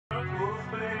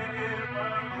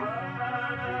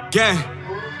Gang.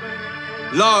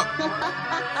 Lord.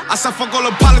 I said fuck all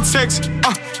the politics.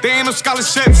 There ain't no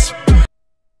scholarships.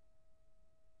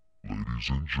 Ladies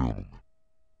and gentlemen,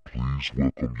 please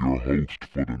welcome your host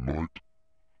for the night,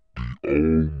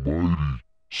 the almighty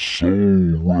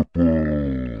Soul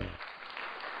Rippa.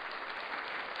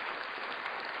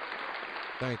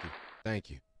 Thank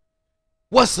you.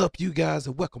 What's up, you guys,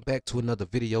 and welcome back to another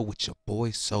video with your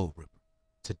boy Soul Rippa.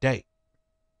 Today,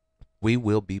 we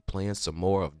will be playing some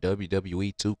more of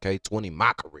WWE2K20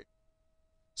 MYCareer.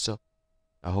 So,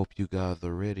 I hope you guys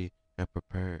are ready and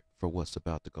prepared for what's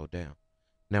about to go down.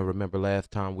 Now, remember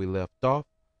last time we left off,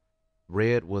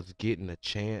 Red was getting a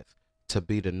chance to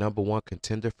be the #1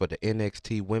 contender for the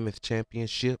NXT Women's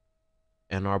Championship,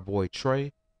 and our boy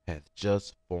Trey has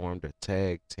just formed a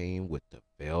tag team with the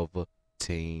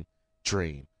Velveteen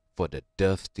Dream for the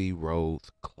Dusty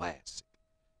Rhodes Classic.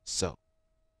 So,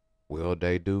 will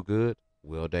they do good?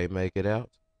 Will they make it out?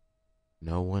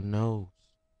 No one knows.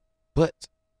 But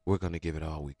we're going to give it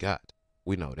all we got.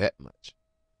 We know that much.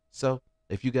 So,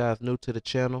 if you guys new to the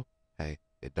channel, hey,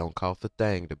 it don't cost a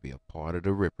thing to be a part of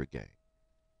the Ripper Gang.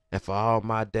 And for all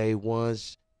my day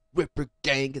ones, Ripper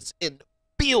Gang is in the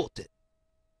building.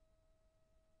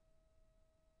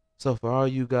 So for all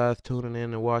you guys tuning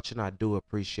in and watching, I do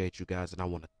appreciate you guys, and I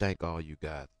want to thank all you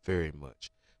guys very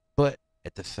much. But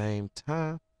at the same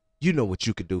time, you know what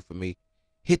you can do for me.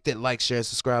 Hit that like, share, and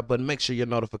subscribe button. Make sure your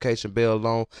notification bell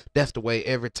on. That's the way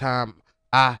every time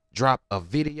I drop a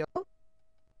video,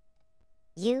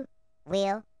 you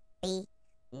will be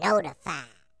notified.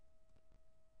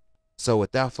 So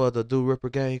without further ado, Ripper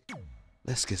Gang,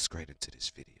 let's get straight into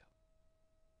this video.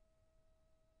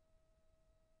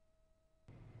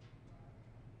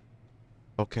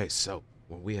 Okay, so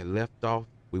when we had left off,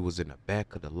 we was in the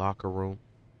back of the locker room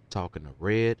talking to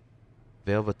Red,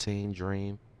 Velveteen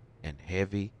Dream, and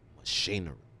Heavy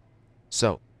Machinery.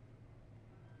 So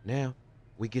now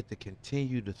we get to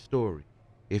continue the story.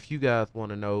 If you guys want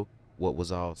to know what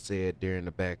was all said during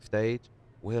the backstage,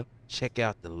 well, check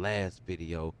out the last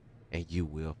video and you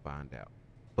will find out.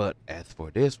 But as for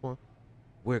this one,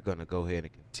 we're gonna go ahead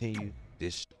and continue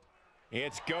this story.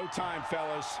 It's go time,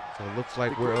 fellas. So it looks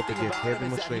like we're up against Heavy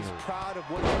Machinery.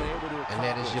 And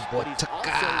that is your boy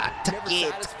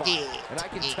And I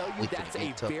can tell you that's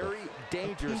a very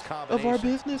dangerous combination. Of our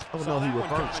business? Oh no, he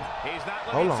reversed.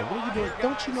 Hold on, what are you doing?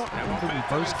 Don't you know I'm the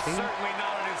reverse king?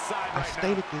 I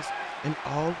stated this in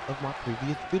all of my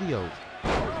previous videos.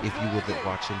 If you wasn't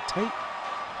watching tape,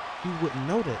 you wouldn't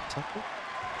know that, Tucker.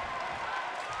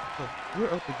 So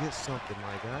we're up against something,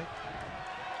 my guy.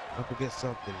 Up against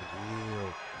something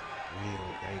real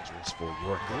dangerous for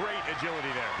your head. Great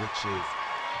agility there. Which is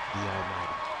the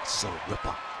almighty Soul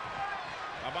Rippa.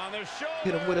 Up on their shoulder.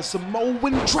 Hit him with a Samoan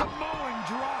drop. Samoan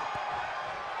drop.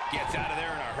 Gets out of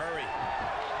there in a hurry.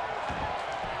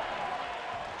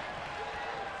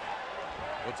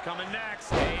 What's coming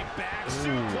next? A back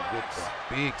suplex. With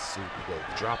the big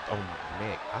suplex dropped on my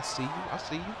neck. I see you.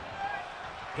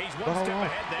 He's one step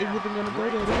ahead there. It wasn't gonna go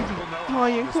that easy.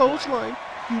 Flying clothesline.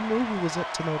 You knew we was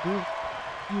up to no good.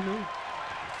 You knew.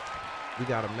 We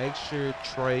gotta make sure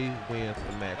Trey wins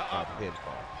the match by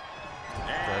pinfall.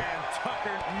 Okay?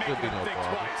 Should be no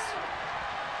problem.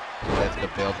 Unless the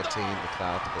Velveteen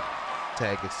decides to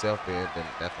tag itself in, then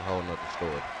that's a whole nother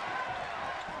story.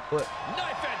 But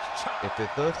if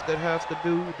it's us that has to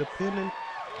do the pinning,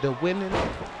 the winning,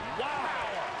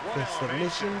 the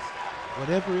submissions,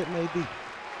 whatever it may be,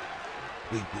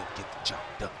 we will get the job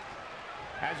done.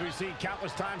 As we've seen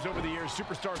countless times over the years,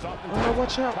 superstars often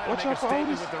watch out for Otis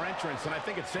with their entrance, and I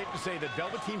think it's safe to say that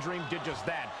Velveteen Dream did just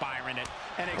that, Byron, at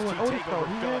NXT Otis TakeOver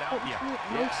Philadelphia.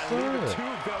 Philadelphia. No, sir.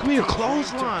 Come here,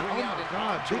 clothesline. Oh my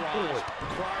God, big boy.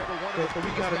 Okay, so we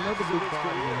got another big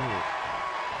body in here.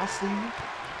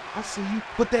 I see you.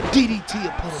 Put that DDT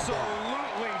up on him.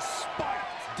 Absolutely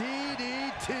spiked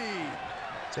DDT.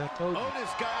 See, I told you.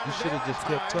 You should have just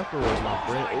kept Tucker as my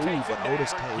friend. Ooh, but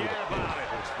Otis came with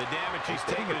the damage he's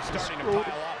taking is starting to pile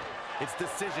up. It's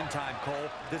decision time, Cole.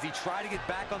 Does he try to get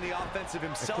back on the offensive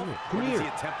himself? Come here. Does he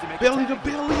attempt to make belly to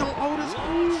belly on Otis.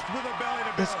 With a belly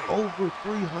to That's belly. over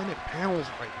 300 pounds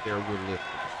right there we're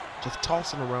lifting. Just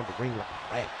tossing around the ring like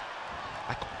a rag.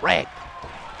 Like a rag.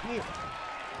 Come here.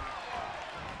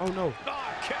 Oh no.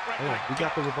 We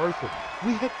got the reversal.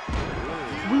 We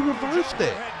reversed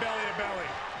that.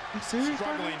 You serious?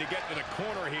 Struggling to get to the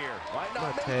corner here. I'm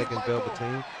not tagging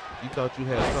Velveteen. You thought you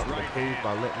had something to prove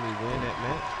by letting me win that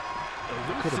match?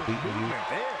 I could have beaten you.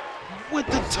 With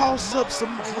the toss-up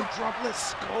Samoan drop,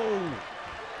 let's go.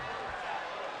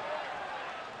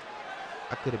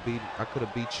 I could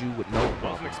have beat you with no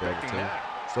problem, Velveteen.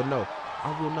 So no,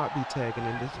 I will not be tagging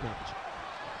in this match.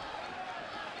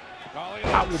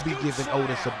 I will be giving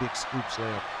Otis a big scoop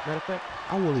slam. Matter of fact,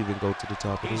 I will even go to the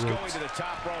top of the ropes.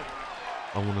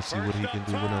 I want to see what he can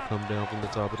do when I come down from the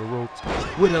top of the ropes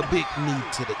with a big knee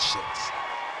to the chest.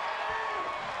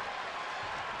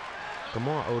 Come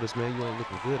on, Otis, man. You ain't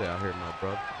looking good out here, my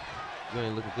brother. You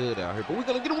ain't looking good out here. But we're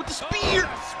going to get him with the spear.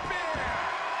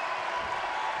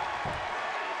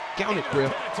 Count it,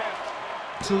 Rip.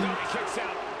 2.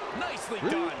 Nicely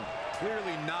Really? done.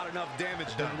 Clearly not enough damage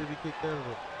I done. can't believe he kicked out of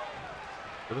it.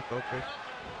 But it's okay.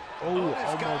 Oh,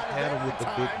 almost had him with the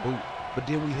big boot. But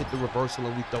then we hit the reversal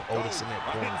and we throw Otis in that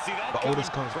corner. But Otis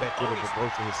comes back with a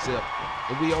reversal himself.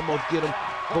 And we almost get him.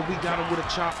 But we got him with a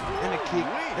chop and a kick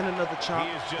and another chop.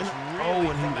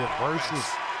 And he reverses.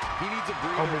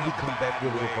 Oh, but we come back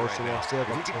with a reversal ourselves.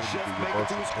 I'm telling you, the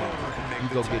reversal king. You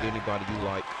go get anybody you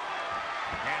like.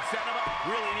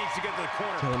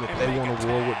 Tell them if they want to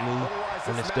war with me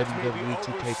on this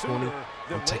WWE2K20,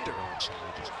 I'm taking on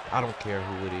challenges. I don't care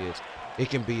who it is. It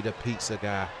can be the pizza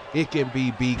guy. It can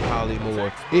be B.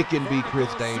 Collymore. It can be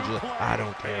Chris Danger. I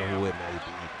don't care who it may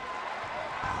be.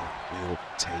 I will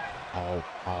take all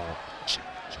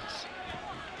challenges.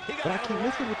 But I keep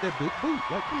missing with that big boot.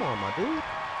 Like, come on, my dude.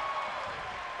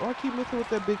 Why I keep missing with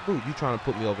that big boot? You trying to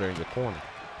put me over there in your corner.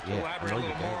 Yeah, I know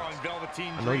your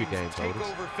games. I know your games,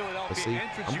 Otis. But see,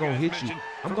 I'm going to hit you.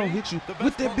 I'm going to hit you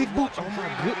with that big boot. Oh, my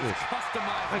goodness.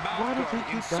 Like, why does he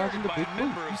keep dodging the big boot?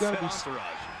 You got to be...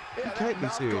 You can't be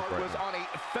serious right now.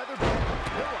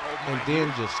 And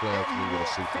then just slams me with a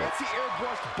suplex.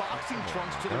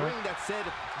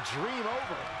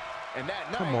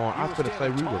 Come on, I was gonna say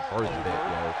we reversed that,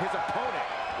 yo.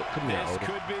 Come here, Otis.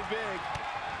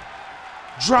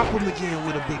 Drop him again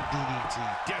with a big DDT.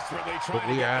 But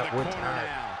we're tired.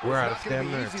 We're out of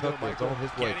stamina and Tucker is on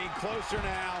his way.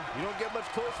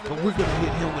 But we're gonna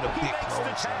hit him with a big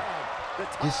clothesline.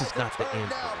 This is not the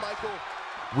end.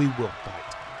 We will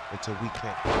fight until we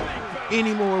can't fight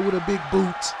anymore with a big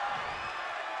boot.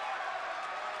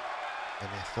 And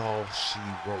that's all she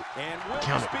wrote.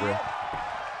 Count it, bro.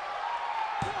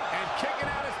 And kicking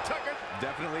out is Tucker.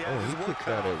 Definitely oh, he kicked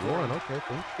out at 1. Okay,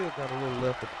 so he still got a little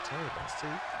left at the tank.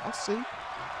 I see.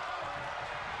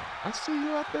 I see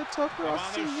you out there, Tucker. I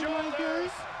see you, my guy.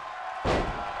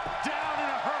 Down in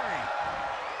a hurry.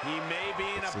 He may be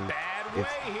in a bad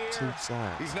way here. Two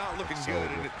sides. He's not looking good,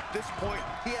 and at this point,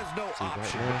 he has no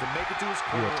option right but to make it to his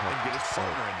corner and get his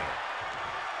partner in there.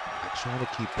 I try to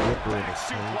keep Rippa in the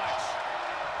cage.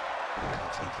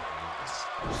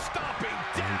 Stopping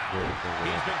down.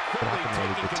 He's been quickly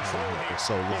taking control here.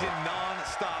 He's in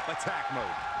non-stop attack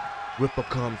mode. Rippa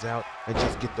comes out and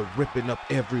just get the ripping up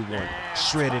everyone,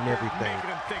 shredding everything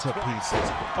to pieces.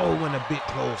 Oh, and a big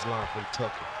clothesline from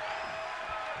Tucker.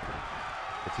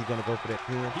 Is he gonna go for that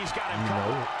pin? You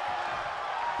know it.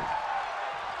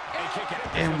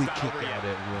 And we kick out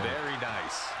at 1. Very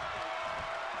nice.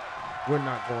 We're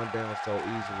not going down so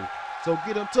easily. So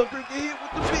get him, Tucker. Get hit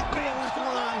with the big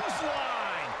clothesline.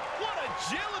 What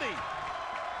agility!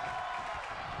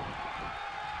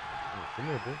 Come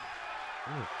here, boy.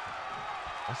 Come here.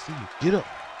 I see you. Get up.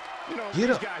 You know, Get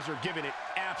these up. guys are giving it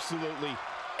absolutely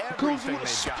Goes everything with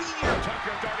a they've got. spear.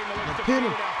 Tucker darting to look to Pin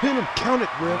him. Pin him. Count it,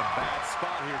 in Rip. a bad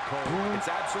spot here, Cole. It's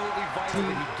absolutely vital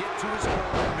that he get to his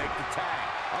corner and make the tag.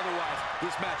 Otherwise,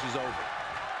 this match is over.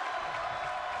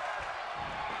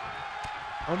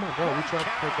 Oh my God, we tried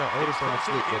to take out Otis on the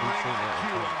slip, but he's seen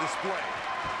that on display.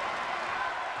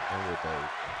 Oh, babe.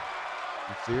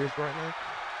 You serious right now?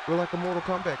 We're like a Mortal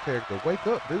Kombat character. Wake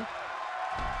up, dude.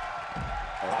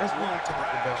 That's what I'm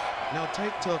talking about. Now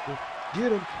take Tucker.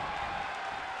 Get him.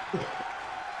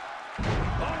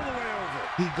 All the way over.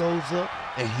 He goes up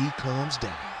and he comes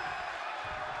down.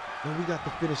 Now we got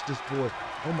to finish this boy.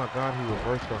 Oh my God, he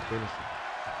reversed our finisher.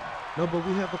 No, but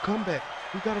we have a comeback.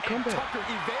 We got a comeback. Tucker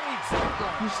evades.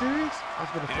 You serious? I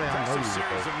was gonna say, I know you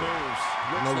series of moves.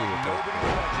 I know you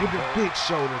with the big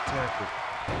shoulder tackle.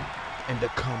 And the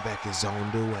comeback is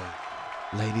on the way.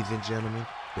 Ladies and gentlemen,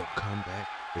 the comeback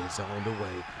is on the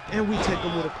way. And we take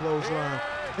him with a clothesline.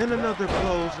 And another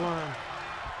clothesline.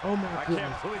 Oh my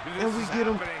goodness. And we get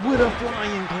him with a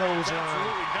flying clothesline.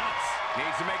 Absolutely nuts.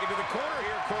 Needs to make it to the corner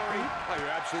here, Corey. Oh, you're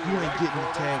absolutely You ain't right, getting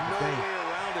the Cole. tag There's no today. way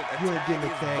around it. You ain't getting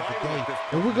the tag Attack is today. vital at this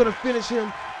And we're gonna finish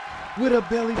him with a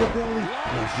belly to belly.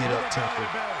 Now get up, Tucker.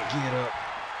 Get up.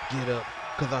 Get up.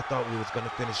 Because I thought we was gonna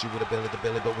finish you with a belly to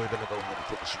belly, but we're gonna go ahead and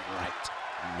finish you right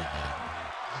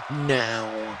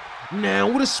now.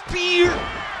 With a spear.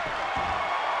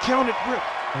 Count it, Rip.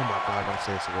 Oh my God, don't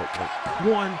say it's a rope break.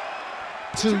 1,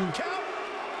 2,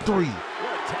 3.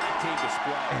 What a tag team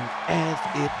display. And as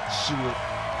it should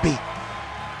be.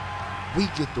 We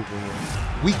get the win.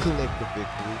 We collect the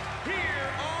victory.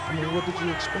 I mean, what did you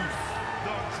expect?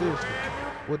 Seriously,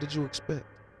 what did you expect?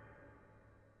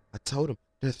 I told him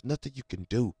there's nothing you can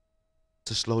do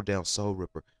to slow down Soul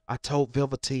Ripper. I told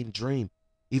Velveteen Dream,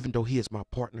 even though he is my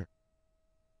partner,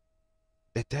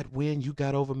 that win you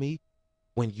got over me,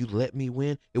 when you let me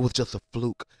win, it was just a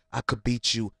fluke. I could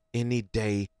beat you any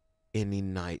day, any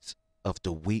night of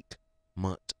the week,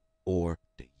 month, or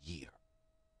the year.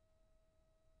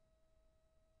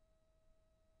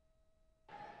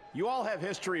 You all have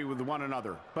history with one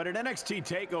another, but at NXT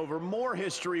TakeOver, more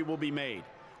history will be made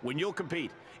when you'll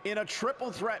compete in a triple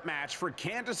threat match for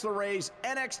Candice LeRae's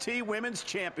NXT Women's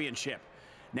Championship.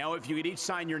 Now, if you could each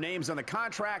sign your names on the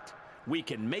contract, we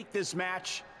can make this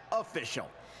match official.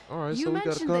 All right, you so we got a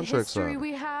mentioned the contract history signed.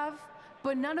 we have,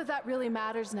 but none of that really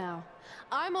matters now.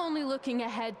 I'm only looking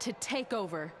ahead to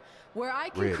TakeOver, where I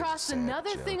can Red is cross a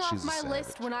another savage, thing yo. off She's a my list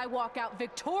savage. when I walk out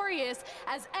victorious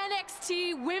as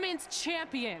NXT Women's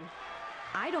Champion.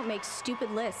 I don't make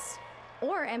stupid lists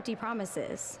or empty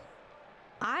promises.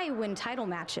 I win title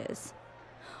matches,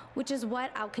 which is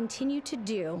what I'll continue to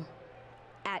do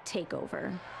at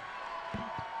TakeOver.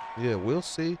 Yeah, we'll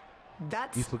see.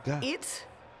 That's You forgot. it?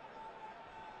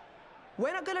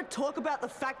 We're not gonna talk about the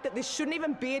fact that this shouldn't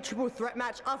even be a triple threat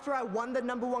match after I won the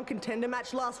 #1 contender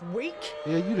match last week?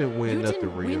 Yeah, you didn't win You nothing,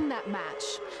 didn't Rhea. win that match.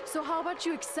 So how about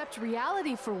you accept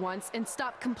reality for once and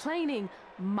stop complaining,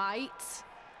 might?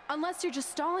 Unless you're just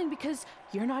stalling because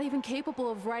you're not even capable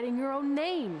of writing your own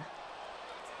name.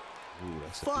 Ooh,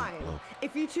 that's a deep Fine. blow.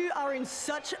 If you two are in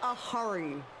such a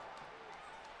hurry.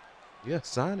 Yeah,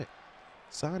 sign it.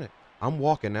 Sign it. I'm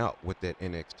walking out with that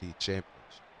NXT championship.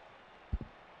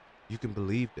 You can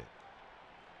believe that.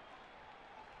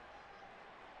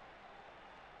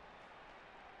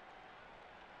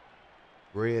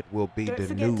 Red will be Don't the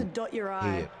forget new to dot your I.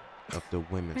 head of the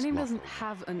women's My name locker doesn't room.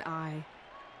 have an I.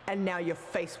 And now your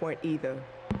face won't either.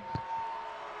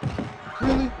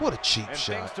 Really? What a cheap And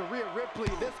shot. thanks to Rhea Ripley,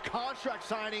 this contract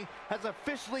signing has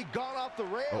officially gone off the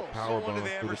rails. Oh, power When do bomb they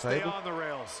through ever the stay table. on the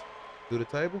rails? Through the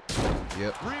table?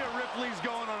 Yep. Rhea Ripley's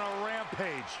going on a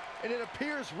rampage. And it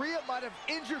appears Rhea might have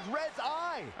injured Red's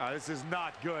eye. This is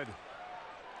not good.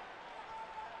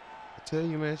 I tell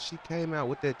you, man, she came out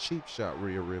with that cheap shot,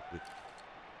 Rhea Ripley.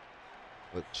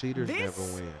 But cheaters This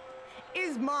never win.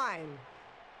 is mine.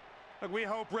 Look, we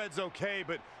hope Red's okay,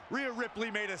 but Rhea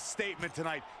Ripley made a statement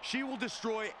tonight. She will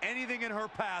destroy anything in her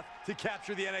path to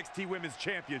capture the NXT Women's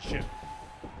Championship.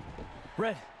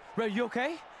 Red, you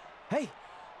okay? Hey.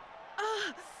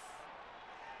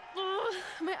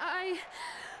 My eye.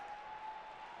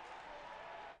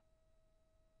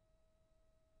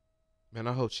 Man,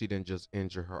 I hope she didn't just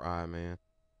injure her eye, man.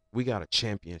 We got a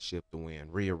championship to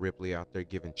win. Rhea Ripley out there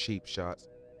giving cheap shots.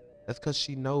 That's because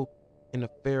she know in a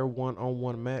fair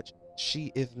one-on-one match,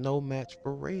 she is no match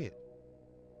for Red.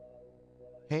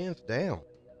 Hands down.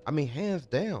 I mean, hands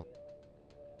down.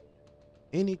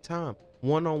 Anytime,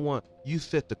 one-on-one, you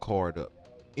set the card up.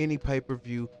 Any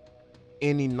pay-per-view,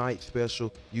 any night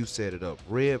special, you set it up.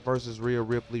 Red versus Rhea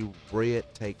Ripley,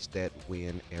 Red takes that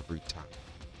win every time.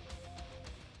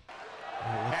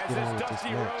 Let's As get on this with this Dusty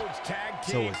match. Rhodes Tag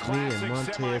So Team it's me and Classic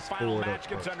Montez semifinal Ford match up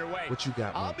gets front. underway. What you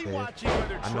got, I'll be Montez? watching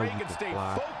whether I know Trey you can can stay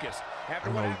fly. focused after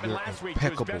I what know happened you're last week to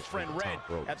his impeccable best friend on the Red top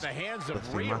ropes. at the hands But of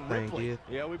see, Rhea my thing Ripley. is,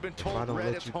 Yeah, we've been if I told don't Red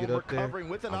let is you home get up there, recovering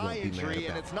with an I won't eye be mad injury, and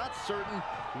about it's it. not certain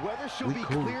whether she'll We be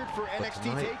cool, cleared for but NXT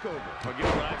tonight- TakeOver. But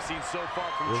given what I've seen so far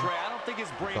from Really? Trey, I don't think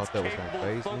his brain's thought that was gonna capable of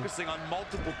faze me. focusing on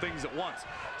multiple things at once.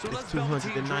 So It's let's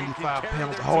Velveteen Dream 295 carry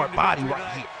pounds their hard team to body victory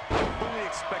right tonight. I fully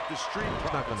expect the street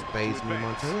It's not profits gonna phase to me,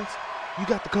 advance. Montez. You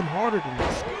got to come harder than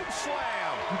this. Scoop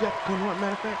slam. You got to come hard.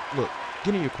 Matter of fact, look,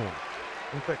 get in your corner.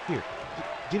 In fact, here,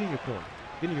 get in your corner.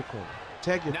 Get in your corner.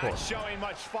 Tag your Not partner. showing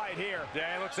much fight here.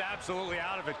 Yeah, he looks absolutely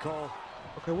out of it, Cole.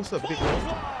 Okay, what's up, big man?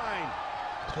 Clothesline.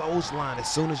 Clothesline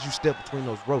as soon as you step between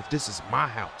those ropes. This is my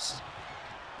house.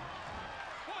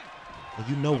 And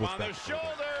you know what's On the about to come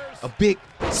down. shoulders. A big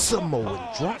Samoan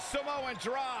Oh, drop. a Samoan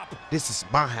drop. This is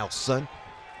my house, son.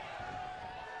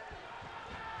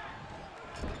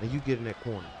 And you get in that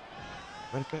corner.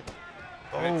 Matter of fact,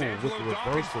 oh, It's with Angelo the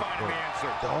Dawkins reversal finding the answer.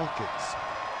 Dawkins.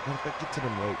 Matter of fact, get to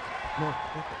them ropes. No,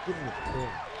 matter of fact, get in the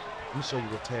corner. Let me show you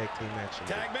what tag team action is.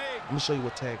 Tag made. Let me show you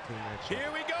what tag team action is.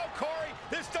 Here we go, Corey.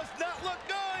 This does not look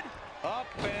good. Up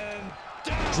and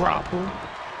down. Drop him.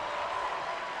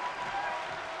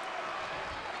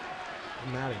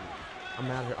 I'm out of here.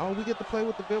 I'm out of here. Oh, we get to play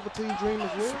with the Velveteen Dream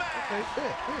as well? Okay,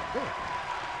 bet.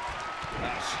 A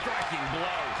striking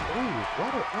blow. Ooh, why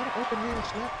the open hand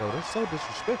snap though? That's so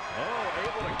disrespectful. Oh,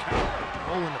 able to counter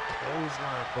Oh, and the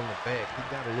clothesline from the back. He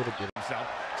got a little bit. himself.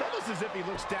 It's almost as as if he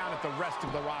looks down at the rest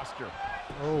of the roster.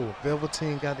 Oh,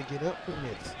 Velveteen got to get up from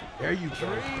this. There you go.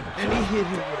 And he hit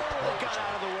him with a punch.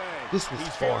 This was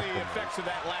far from it.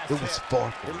 It was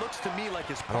far from it. It looks to me like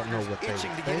his I don't know what they were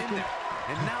itching to get in thinking, there.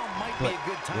 And now might be but a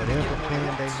good time to whatever get plan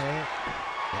one. they had,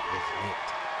 that was it.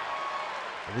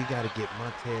 And we got to get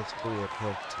Montez Ford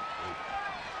health to me.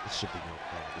 This should be no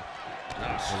problem.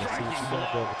 Let's see what you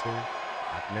got, Velveteen.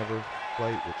 I've never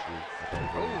played with you.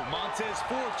 Montez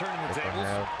Ford turning the If I tables.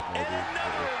 have, maybe And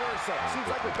another reversal. Seems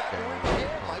like we're back where we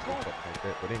began, Michael.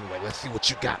 But anyway, let's see what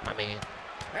you got, my man.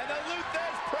 And the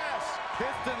Luthez press.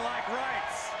 Piston-like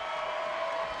rights.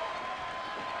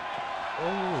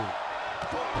 Oh.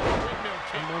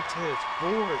 And Montez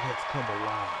Ford has come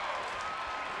alive.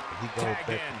 And he goes back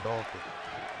to Dawkins.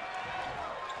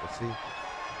 Let's see.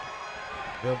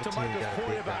 To Velveteen Michael's got point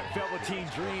big about guy. Velveteen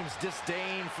Dream's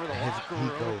disdain for the locker He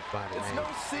room, goes by the it's name. no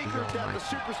secret He that don't the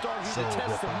like superstars who so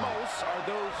detest the Rippa. most are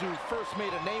those who first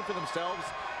made a name for themselves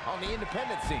on the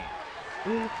independent scene.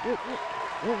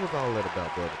 What was all that about,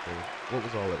 Velveteen? What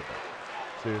was all that about?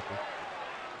 Seriously?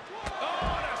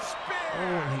 Oh, and a spear!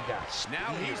 Oh, and he got speared.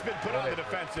 Now he's been put on the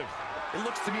defensive. It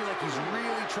looks to me like he's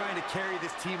really trying to carry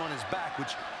this team on his back,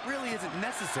 which really isn't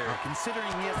necessary considering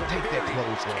he has a Take that very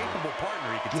clothesline. capable partner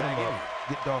he can Get tag him in. up.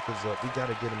 Get Dawkins up. We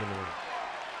got to get him in the ring.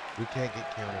 We can't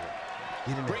get counted up.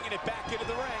 Get him Bringing it back into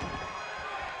the ring.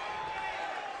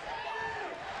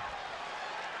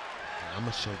 I'm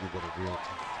going to show you what a real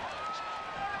tag team is.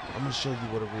 I'm going to show you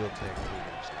what a real tag team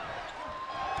is.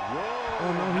 Whoa, Oh,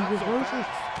 no, he not so reverses.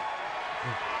 fast.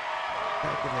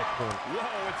 Back in that corner.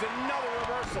 Whoa, it's another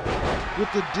reversal.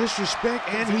 With the disrespect,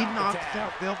 and he Tag. knocks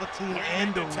out Velveteen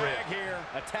and the The ref. tag here.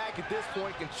 A tag at this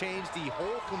point can change the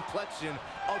whole complexion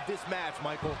of this match,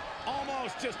 Michael.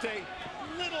 Almost just a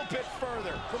little bit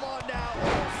further. Come on now.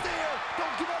 Almost there.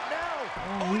 Don't give up now.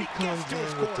 Oh, he Gets comes to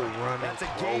his in with the corner. running That's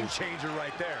a game close. changer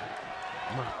right there.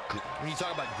 My goodness. When you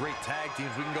talk about great tag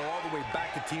teams, we can go all the way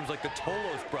back to teams like the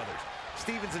Tolos brothers,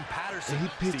 Stevens and Patterson, And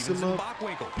he picks Stevens him and up,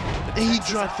 Bockwinkel, and he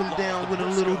drops him down with a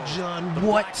little John. the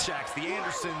What? Blackjacks, the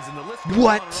Andersons, and the list goes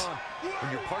What? on and on.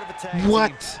 When you're part of a tag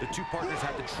What? team, the two partners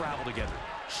have to travel together,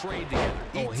 train together,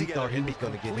 eat Oh, he together, thought he and was be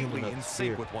going to get him completely another in spear.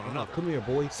 sync with one another. Come here,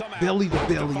 boy. Somehow Belly to has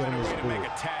to belly find on a this way to make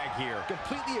board. a tag here.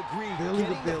 Completely agree. Belly to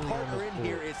Getting belly the on partner this in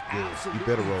here board. is Yeah, you absolutely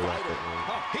better roll out vital. that ring.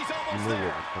 Oh, he's You almost knew there.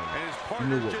 what was coming. And his You partner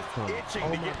knew what was just coming. itching Oh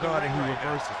to my get in the God, and ring he right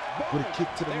now. reverses with a kick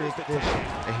to the There's the midsection.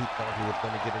 tag. And he thought he was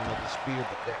going to get another spear,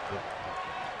 but that wouldn't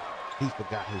happen. He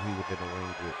forgot who he was in the ring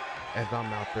with. As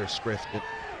I'm out there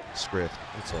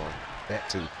I'm sorry, that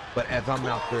too. But as I'm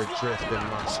out there dressed in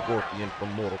my Scorpion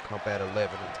from Mortal Kombat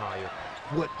 11 attire,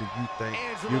 what do you think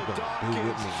Angelo you're going to do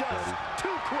with me, Dawkins buddy? just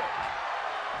too quick.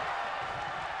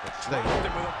 Let's Dropped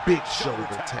him with a big shoulder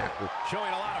tackle.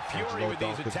 Showing a lot of fury Angelo with these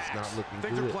Dawkins is attacks. not looking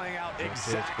Things good. are playing out Montez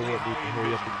exactly Ford how need to he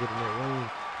hurry up and envisioned. get in that ring.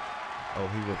 Oh,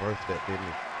 he reversed that, didn't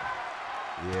he?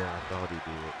 Yeah, I thought he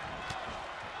did.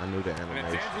 I knew the And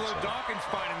animation. it's Angelo so- Dawkins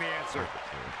finding the answer.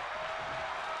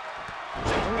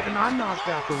 Oh, and I knocked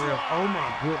out the ref. Oh my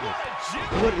goodness.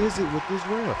 What is it with this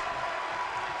ref?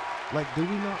 Like, do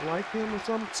we not like him or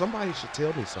something? Somebody should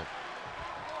tell me something.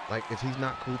 Like, if he's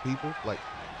not cool people, like,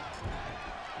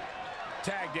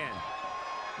 Tagged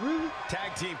in. really?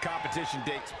 Tag team competition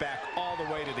dates back all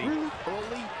the way to the Really?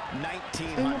 early Ain't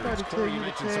 1900s. nobody tell Corey, you you to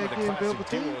mentioned some of the tag in classic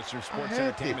Velveteen. duos from I sports had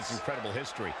entertainment's this. incredible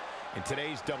history. In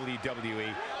today's WWE,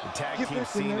 the tag Get team back in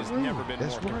scene that has ring. never been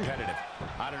That's more right. competitive.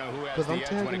 I don't know who has Because the I'm edge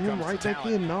when tagging it him comes right to back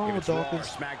talent. in. No, If it's Raw or Dawkins.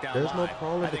 SmackDown There's no Live,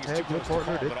 calling I to think it's tag too your close to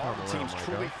partner call, this but all time the around, teams my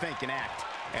truly guy. think and act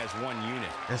as one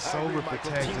unit. And so I agree, Rippa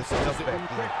Michael. tags Team himself season back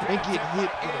in and get hit with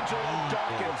a Angelo knee.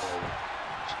 Dawkins.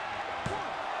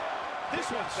 This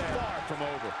one's far from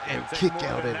over. And It'll take kick more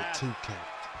out than at a that. 2 count.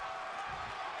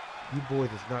 You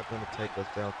boys is not going to take us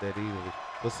out that easily.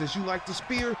 But since you like the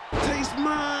spear, taste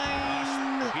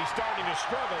mine! He's starting to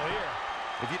struggle here.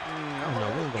 If you, Oh, no,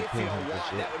 we ain't gonna if pin you him want,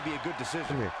 just yet. that would be a good decision.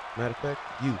 Come here. Matter of fact,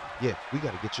 yeah, we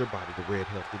got to get your body to red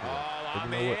healthy blood. All But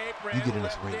on you the know what? apron, You get in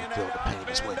this left ring in and feel the and pain up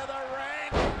as well. into the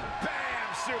ring. Bam!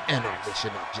 Suplex. And our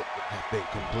mission objective has been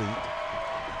complete.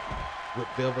 With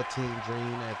Velveteen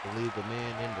Dream as the legal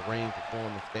man in the ring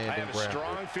performing I standing have a grapple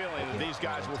strong feeling that these against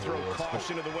guys will throw Montez Ford.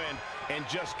 caution to the wind and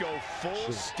just go full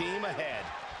Sure. steam ahead.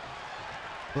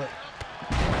 But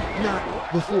not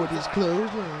before this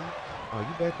clothesline. Oh,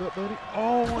 you back up, buddy?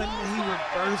 Oh, and he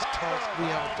reverse tossed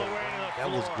me out the ring. That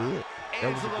was good.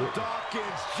 That was a Angelo good one.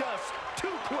 Dawkins just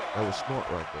too quick. That was smart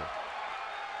right there.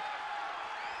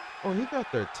 Oh, he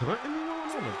got there taunting me on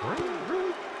the ground?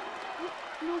 Really?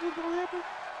 You know what's gonna happen?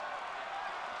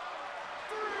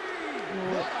 You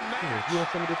know what? Here, you want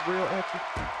some of this real action?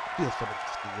 Feel some of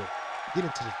this steel. Get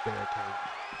into this barricade.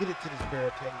 Get into this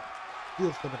barricade.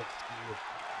 steal some of that skill.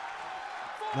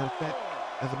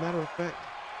 As a matter of fact,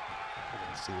 we're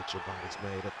gonna see what your body's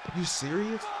made of. You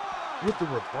serious? With the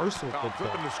reversal from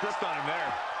flipping the script on him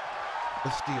there.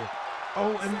 But still.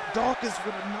 Oh, and Dawkins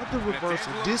with another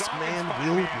reversal. This man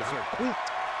will not quit.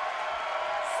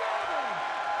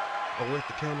 Oh, we're at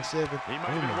the count of 7. He might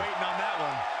have been waiting on that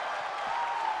one.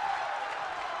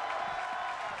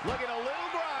 Looking a little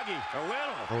groggy. A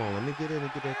little. Hold on, let me get in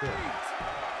and get that there.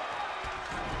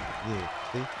 Yeah,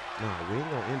 see? Nah, we ain't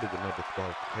gonna end it with no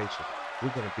disqualification.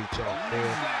 We're gonna beat y'all fair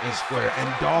and square. And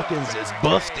Dawkins is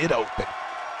busted open.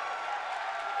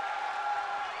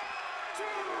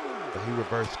 But he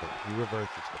reversed it. He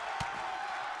reversed it.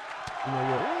 You know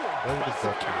what? Bring this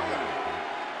back in the ring.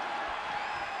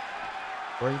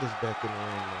 Bring this back in the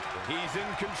ring, my friend. He's in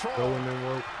control. Go in and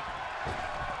work.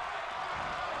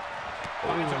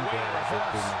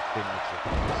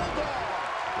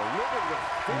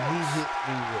 And he hit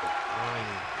me with a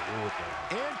flying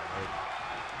bulldog.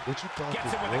 What you thought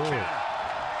was wrong?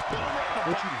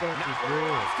 What you thought was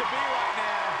wrong?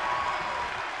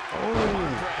 Oh,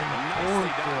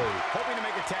 hoping to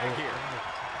make a tag here.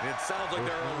 And it sounds like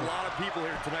there are a lot of people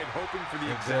here tonight hoping for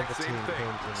the exact same thing.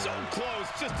 So close,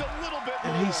 just a little bit more.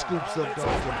 And he scoops up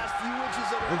Dawkins.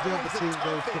 And Velveteen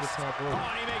goes to the top rope.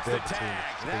 He makes the tag.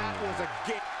 That was a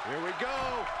game. Here we go.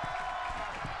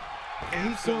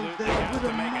 And he comes down with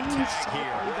a moonsault.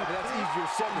 That's easier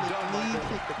said than done,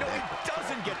 Michael. No, he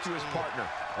doesn't get to his partner.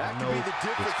 That could be the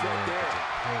difference right there.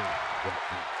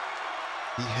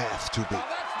 He has to be. Oh,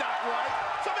 that's not right.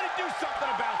 Somebody do something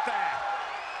about that.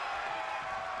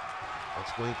 A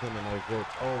swing coming those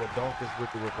ropes. Oh, and Dawkins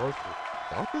with the reversal.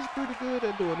 Dawkins pretty good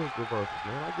at doing his reversals,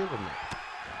 man. I give him that.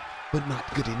 But not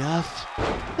good enough.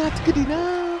 Not good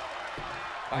enough.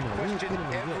 I question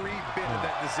every bit of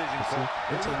that decision.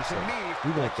 To me,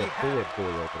 we want that forward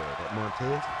boy over there, that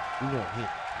Montez. We want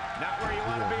him. Not where you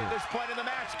want to be at this point in the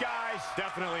match, guys.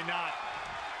 Definitely not.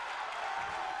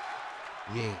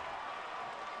 Yeah.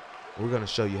 We're going to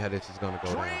show you how this is going to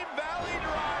go down. Dream Valley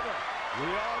Driver. We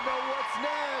all know what's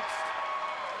next.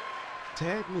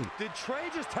 Tag me. Did Trey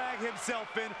just tag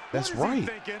himself in? That's what is right. he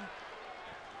thinking?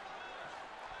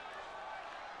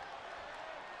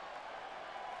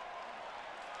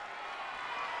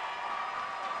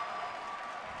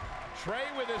 Trey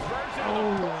with his version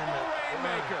of the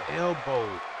Rainmaker.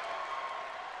 Elbow.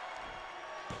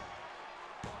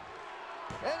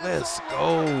 Let's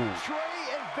go. Trey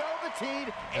and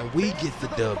Velveteen, and we get the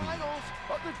W.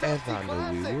 As I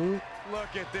knew we would.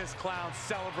 Look at this clown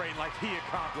celebrating like he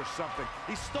accomplished something.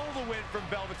 He stole the win from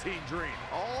Velveteen Dream.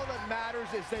 All that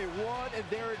matters is they won and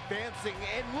they're advancing.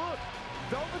 And look,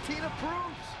 Velveteen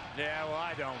approves. Yeah, well,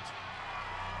 I don't.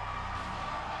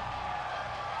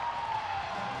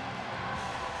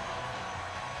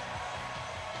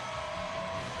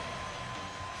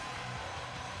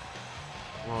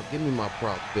 Well, give me my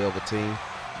props, Velveteen.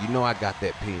 You know I got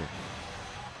that pin.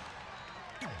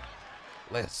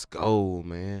 Let's go,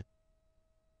 man.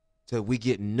 So we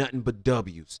get nothing but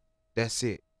W's. That's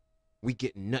it. We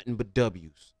get nothing but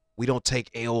W's. We don't take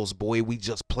L's, boy. We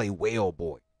just play well,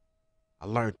 boy. I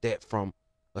learned that from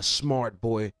a smart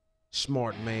boy,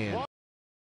 smart man.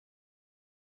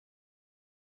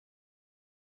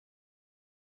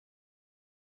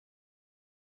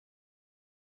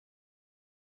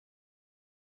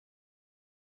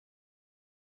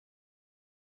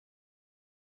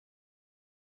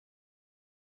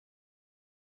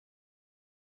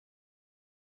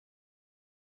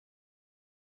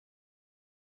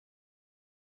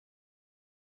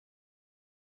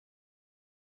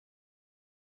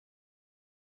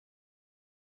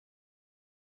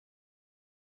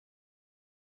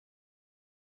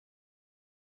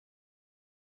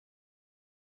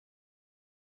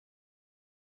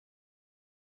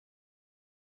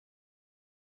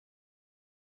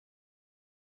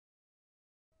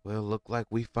 Well, look like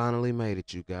we finally made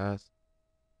it, you guys.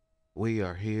 We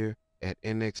are here at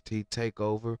NXT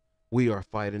TakeOver. We are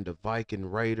fighting the Viking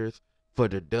Raiders for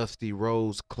the Dusty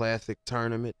Rhodes Classic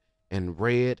Tournament, and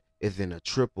Red is in a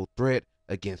triple threat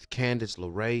against Candice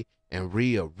LeRae and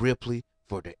Rhea Ripley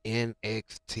for the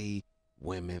NXT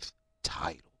Women's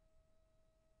title.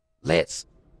 Let's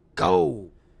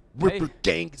go. Ripper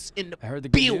Gang is in the I heard the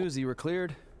build. good news, you were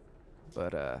cleared.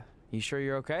 But, you sure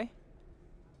you're okay?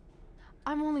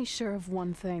 I'm only sure of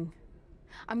one thing.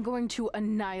 I'm going to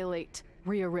annihilate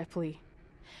Rhea Ripley.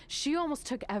 She almost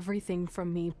took everything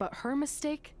from me, but her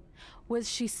mistake was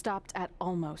she stopped at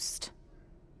almost.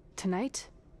 Tonight,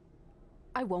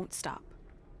 I won't stop.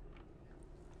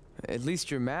 At least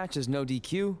your match is no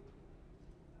DQ.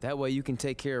 That way you can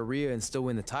take care of Rhea and still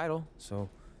win the title,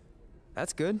 so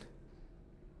that's good.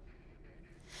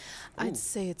 I'd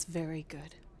say it's very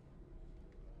good.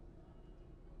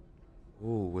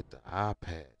 Ooh, with the eye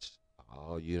patch.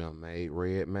 Oh, you done made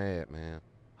Red mad, man.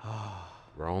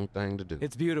 Wrong thing to do.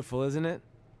 It's beautiful, isn't it?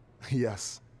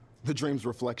 Yes, the dream's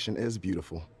reflection is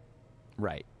beautiful.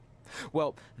 Right.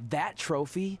 Well, that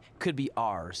trophy could be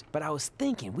ours, but I was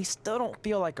thinking we still don't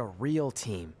feel like a real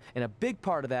team. And a big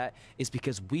part of that is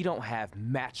because we don't have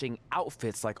matching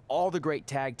outfits like all the great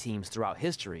tag teams throughout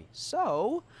history.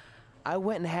 So, I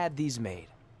went and had these made.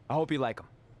 I hope you like them.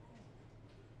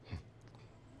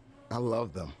 I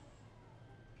love them.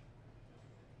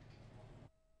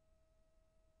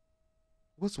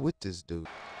 What's with this dude?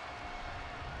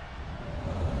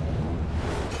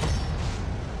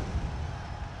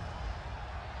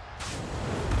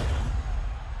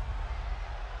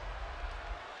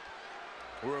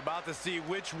 We're about to see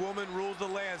which woman rules the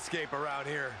landscape around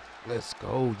here. Let's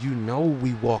go. You know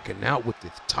we walking out with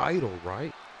this title,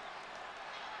 right?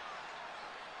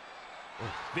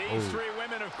 These three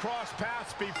women have crossed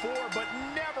paths before, but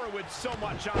never with so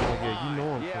much on the Yeah, line. you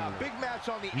know I'm Yeah, coming big match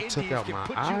on the You Indies took out can my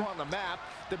put eye? you on the map.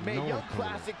 The Mae know Young I'm coming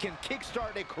Classic can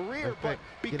kickstart a career, In but fact,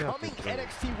 get out becoming this way.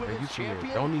 NXT Hey, Women's you come here.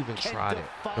 Champion Don't even can try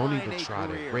that. Don't even define a try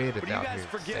that. career. Red But is are you out guys here.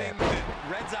 forgetting savage.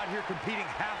 that Red's out here competing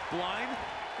half blind?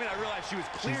 I mean, I realize she was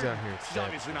clear. She's out here. She's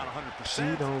obviously not 100%. She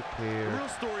don't care. The real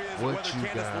story is what whether you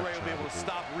Candice guys LeRae will be try able to do.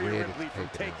 stop Red Rhea is Ripley from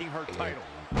taking her out. title.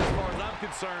 As far as I'm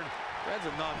concerned, Red's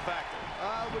a non-factor.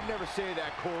 I would never say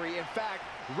that, Corey. In fact,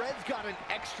 Red's got an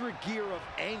extra gear of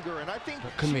anger, and I think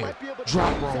Come she here. might be able to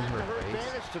Drop use her that on to her her face.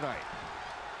 advantage tonight.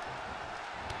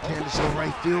 Candice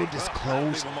LeRae field is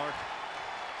closed. Leave a mark.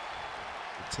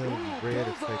 I tell you, Red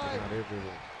is taking out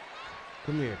everyone.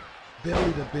 Come here.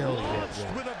 Belly to belly. Launched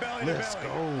that with one. a belly Let's to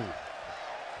belly. go.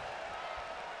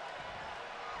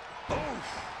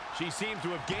 She seems to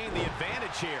have gained the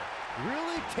advantage here.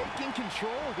 Really taking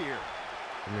control here.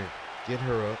 Come here. Get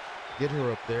her up. Get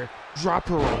her up there. Drop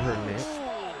her on her neck.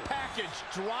 Full package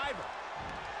driver.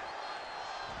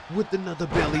 With another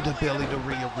belly to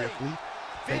Rhea Ripley.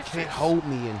 They can't hold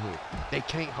me in here. They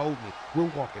can't hold me.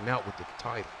 We're walking out with the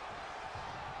title.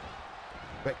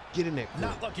 But get in that corner.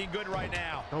 Not looking good right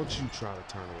now. Don't you try to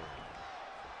turn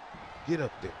around. Get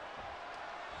up there.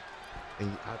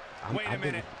 And Wait a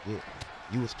minute. Forget,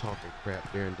 you was talking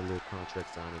crap during the little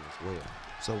contract signing as well.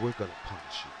 So we're gonna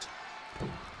punish you too.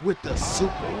 With the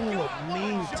super, a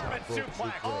mean top rope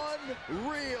suplex.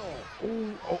 Unreal.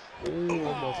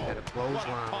 Almost had a clothesline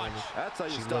on her. That's how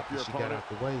you She stop lucky your she got opponent.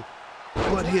 out the way.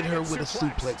 But hit her with a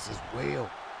suplex as well.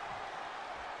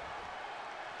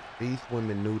 These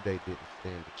women knew they didn't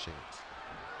stand a chance.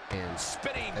 And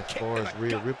Spinning as kick far to as the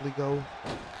Rhea gut. Ripley go,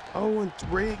 and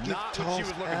Red gets Not what she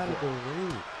was tossed looking out of for. the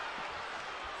ring.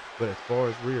 But as far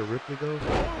as Rhea Ripley goes,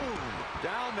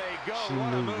 Down they go. she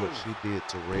What a knew move. what she did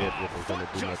to Red wasn't going to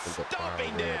foot do just nothing but fire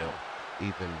stomping Red down. up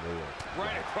even more.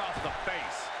 Right across the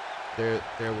face.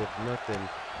 There was nothing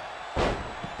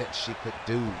that she could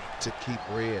do to keep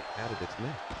Red out of this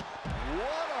match.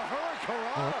 What a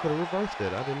hurricane. Oh, I could have reversed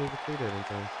it. I didn't even see that in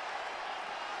time.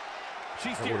 She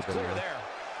That steers would've been clear nice. there.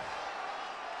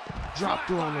 Dropped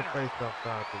her on her face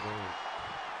outside the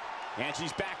ring. And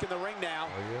she's back in the ring now.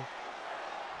 Oh, yeah?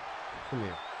 Come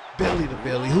here. Belly to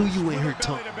belly. Who you in here Belly to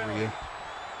talking, belly. Rhea?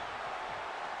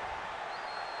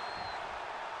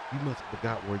 You must have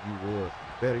forgot where you was.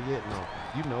 Better yet, no.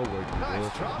 You know where you Nice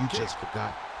was. drop You kick. just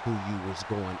forgot who you was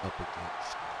going up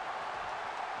against.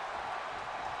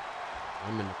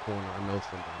 I'm in the corner. I know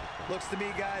somebody. Looks to me,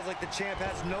 guys, like the champ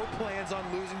has no plans on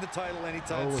losing the title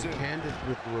anytime Oh, and soon. Candice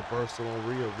with the reversal on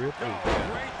Rhea Ripley.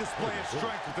 Great display of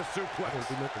strength with the I suplex. didn't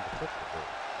do nothing but touch the her.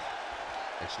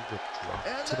 And she just dropped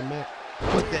to the mat.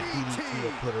 Put that DDT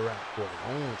up, put her out for a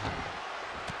long time.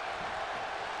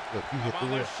 Look, you hit On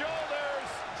the the ref. shoulders.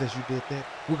 Since you did that,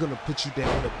 we're gonna put you down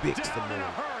to Bix Down some in a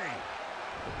more. hurry.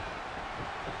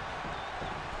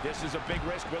 This is a big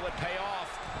risk. Will it pay off?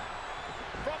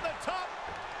 From the top.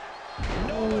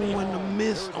 Oh, and the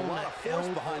miss There was a on lot the of force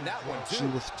elbow. behind that one, She too.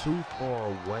 was too far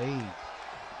away.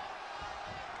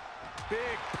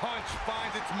 Big punch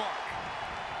finds its mark.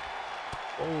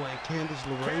 Oh, and Candice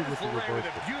LeRae with the Candice LeRae with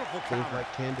reversal. a beautiful Seems counter. like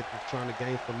Candice is trying to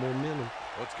gain some momentum.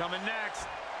 What's coming next?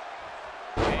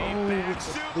 Oh, back with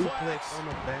the suplex. suplex on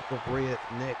the back of Red's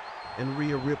neck, and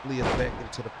Rhea Ripley is back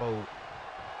into the fold.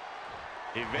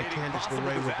 And Evading Candice possible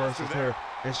LeRae disaster reverses there. her,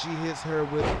 and she hits her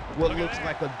with what Look at looks that.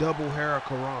 like a double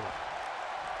hurricanrana.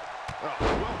 Oh,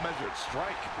 well-measured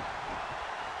strike.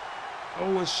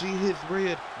 Oh, and she hits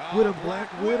Red with a Black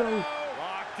Widow.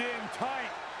 Locked in tight.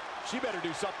 She better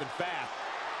do something fast.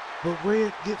 But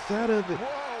Red gets out of it.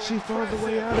 Whoa, She falls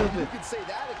away out of You it. can say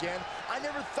that again. I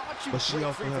never thought you But she break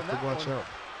also free has from to that watch one. out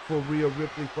for Rhea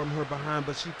Ripley from her behind,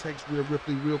 but she takes Rhea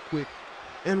Ripley real quick.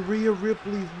 And Rhea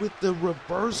Ripley with the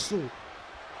reversal.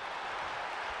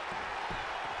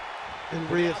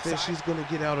 And Rhea says she's going to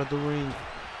get out of the ring,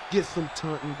 get some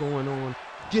taunting going on,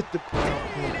 get the crowd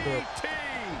pumped up.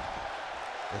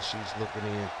 And she's looking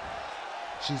in.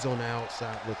 She's on the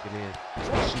outside looking in.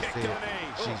 She said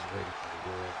she's ready for the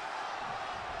world.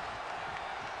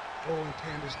 Oh, and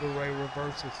Candice LeRae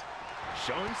reverses.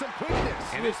 Showing some quickness.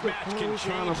 And this match can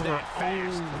change that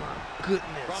fast. Oh my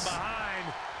goodness. From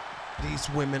behind. These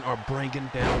women are bringing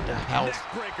down the house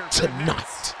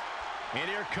tonight. And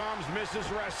here comes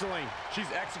Mrs. Wrestling. She's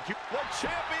executing the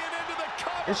champion into the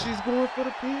cover. And she's going for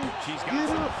the pin. She's got get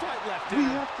some up. fight left in We her.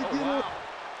 have to get up.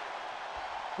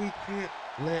 We can't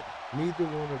let neither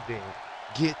one of them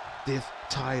get this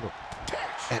title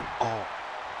at all.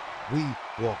 We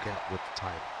walk out with the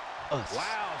title. Us.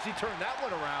 Wow, she turned that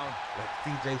one around. Like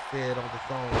CJ said on the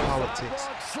song Politics,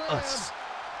 us.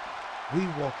 We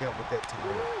walk out with that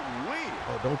title.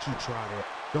 Oh, don't you try that.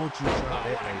 Don't you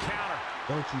try that, lady.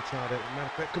 Don't you try that. Matter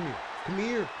of fact, come here. Come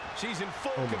here. She's in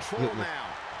full control now.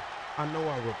 I know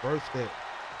I reversed that.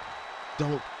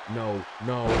 Don't. No.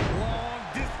 Long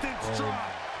distance drop.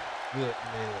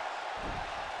 Goodness.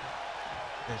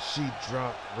 And she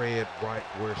dropped Red right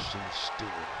where she stood.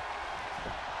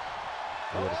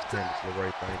 What is Candice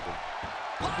LeRae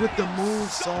thinking? With the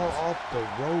moonsault off the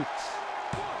ropes.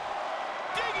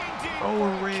 Oh,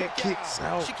 and Red kicks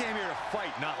out. She came here to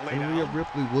fight, not lay And Rhea down.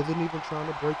 Ripley wasn't even trying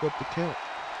to break up the count.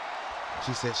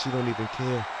 She said she don't even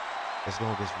care as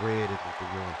long as Red isn't the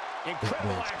one.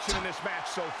 Incredible action in this match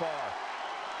so far.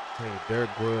 Tell you, their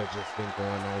grudge has been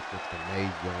going on since the Mae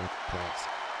Young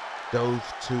Classic. Those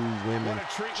two women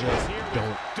just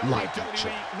don't like each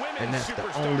other. And that's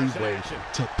the only way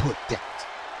to put that.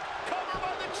 Cover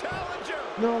by the challenger.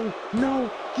 No,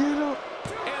 get up.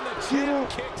 And the Get champ up.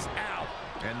 kicks out.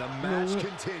 And the match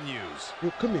continues.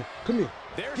 Well, come here.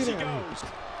 There Get she out goes.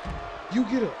 Here.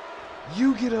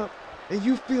 You get up, and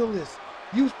you feel this.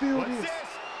 You feel What's this. this?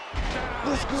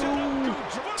 Let's go.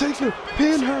 Take her,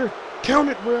 pin her. Count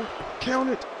it, ref. Count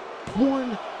it.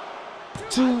 1,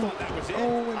 2. Oh,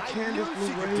 and Candice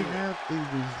LeRae had the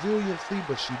resiliency,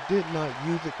 but she did not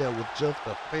use it. That was just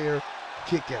a fair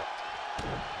kick out.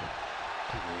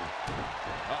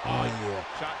 Oh, yeah.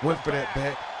 Went for that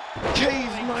back.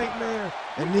 K's nightmare.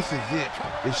 And this is it.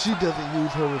 If she doesn't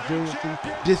use her resiliency,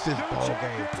 this is ball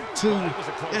game 2.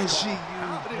 And she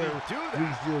used her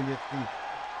resiliency.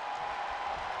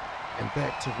 And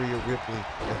back to Rhea Ripley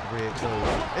as Red goes.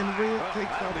 And Red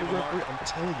takes out the referee. I'm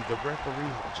telling you, the referee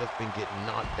has just been getting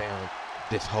knocked down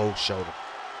this whole show.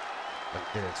 Like,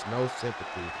 there's no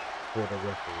sympathy for the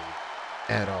referee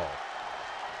at all.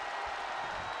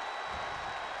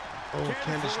 Oh,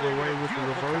 Candice LeRae with the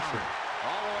reversal.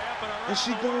 And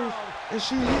she goes, and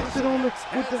she hits it on the,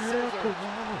 with the hair.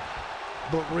 Wow.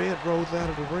 But Red rolls out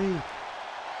of the ring.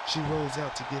 She rolls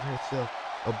out to get herself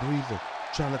a breather,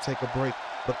 trying to take a break.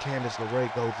 But Candice LeRae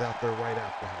goes out there right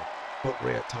after her. But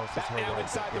Red tosses her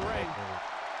right back in the ring.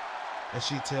 And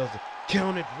she tells her,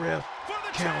 count it, ref.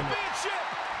 Count it.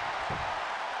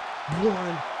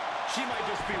 1. She might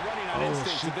just be running on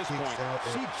instinct at this point.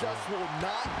 She just will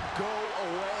not go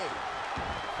away.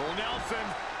 Full Nelson.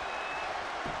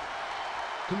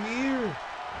 Come here.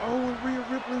 Oh, and Rhea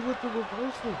Ripley with the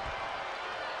reversal.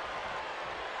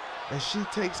 And she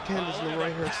takes Candice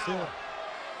LeRae herself.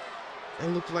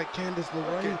 And looks like Candice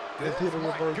LeRae has hit a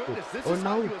reversal. Or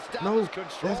no,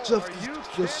 that's just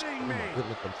oh my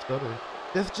goodness, I'm stuttering.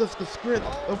 That's just the script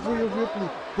of Rhea Ripley.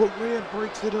 But Red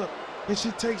breaks it up. And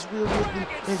she takes Rhea Ripley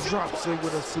and drops her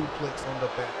with a suplex on the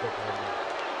back of her neck.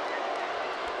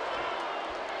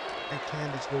 And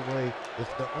Candice LeRae is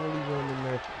the only one in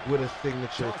there with a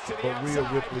signature. But Rhea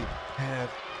Ripley has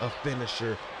a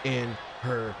finisher in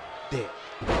her deck.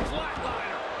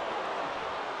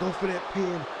 Go for that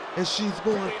pin. And she's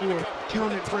going for it.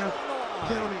 Count it, ref.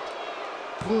 Count it.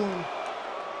 1,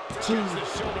 2.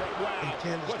 And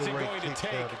Candice LeRae kicks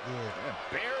out again.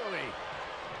 Barely.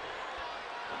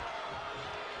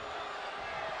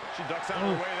 She ducks out of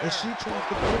the way there. And she tries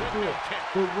to go for it.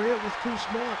 But Red was too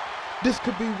smart. This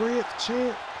could be Red's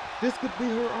chance. This could be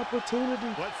her opportunity.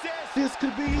 What's this? This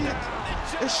could be it.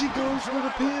 And she goes for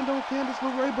the pin on Candice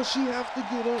LeRae, but she has to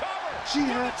get up. She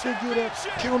has to get up.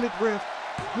 Count it, ref.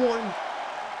 1,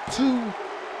 2,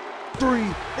 3.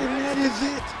 And that is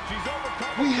it.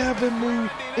 We have a new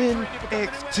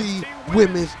NXT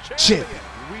Women's Champion.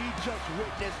 We just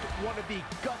witnessed one of the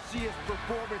gutsiest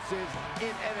performances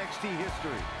in NXT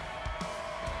history.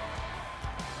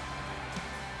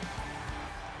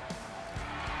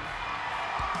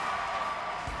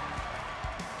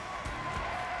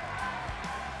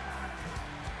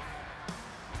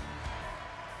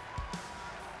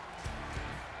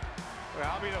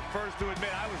 I'll be the first to admit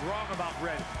I was wrong about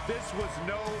Red. This was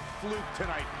no fluke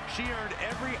tonight. She earned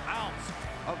every ounce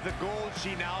of the gold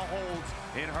she now holds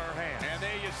in her hands. And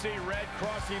there you see Red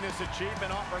crossing this achievement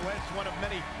off her list, one of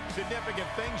many significant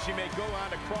things she may go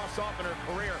on to cross off in her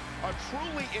career. A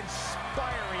truly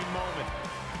inspiring moment.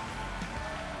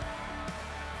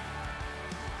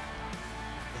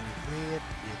 And Red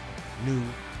is a new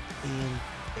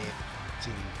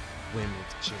NXT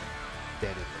Women's Champion.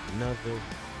 That is another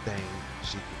thing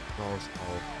she can cross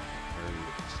off her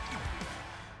list.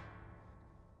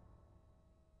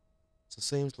 So it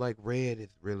seems like Red is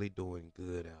really doing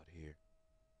good out here.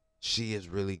 She is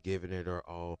really giving it her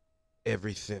all.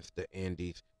 Ever since the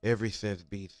Indies, ever since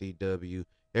BCW,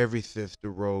 ever since the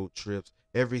road trips,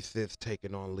 ever since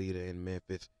taking on Lita in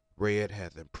Memphis, Red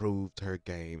has improved her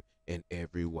game in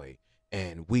every way.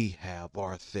 And we have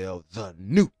ourselves the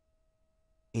new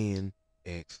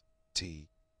NXT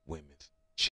Women's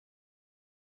Champion.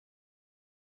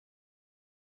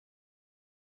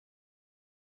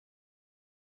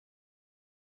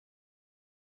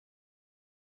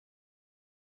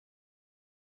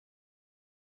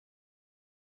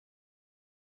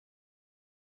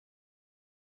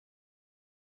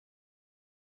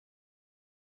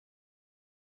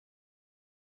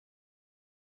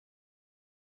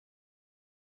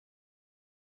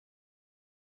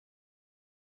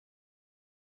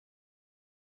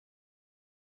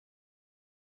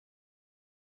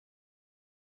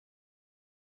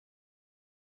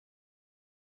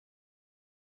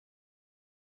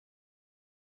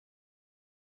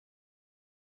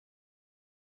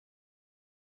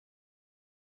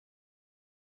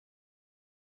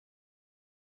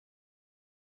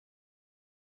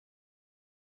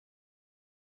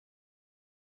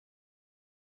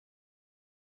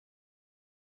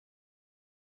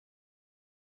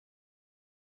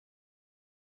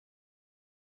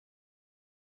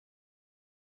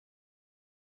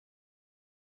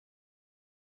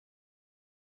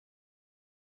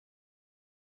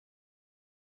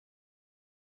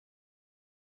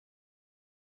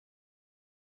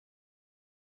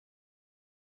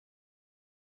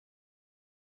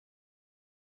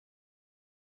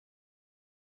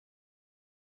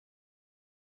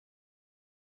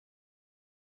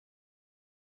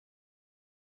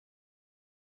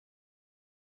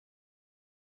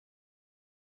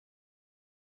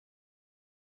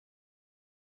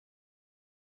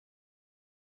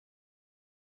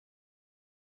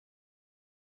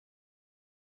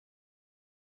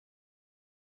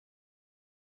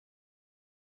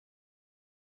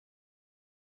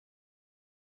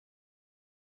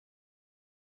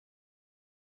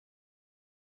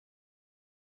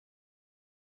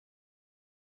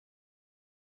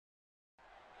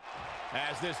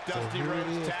 As this Dusty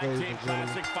Rhodes Tag Team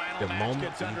Classic final match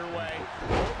gets underway,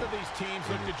 both of these teams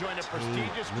look to join a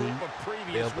prestigious group of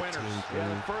previous winners. Yeah,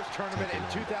 the first tournament in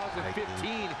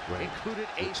 2015 included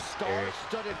a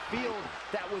star-studded field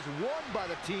that was won by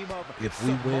the team of If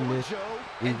we win this,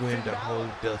 we win the whole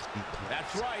Dusty Classic.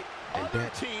 That's right. And Other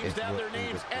that teams is that have what their we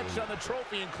names were etched on the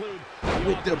trophy include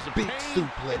with the Authors of big Pain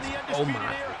suplex. and the Oh Undisputed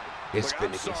my. Era. It's Look, I'm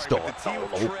finna sorry, get but started the team all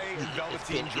of over. Trey and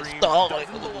Velveteen It's Dream finna start.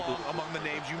 doesn't belong among the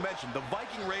names you mentioned. The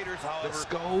Viking Raiders, however, Let's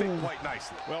go. fit quite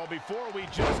nicely. Well, before we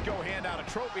just go hand out a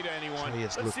trophy to anyone, Trey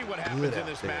is let's see what looking happens good in out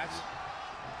this there, match.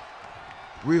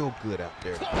 Real good out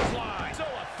there. Clothesline, so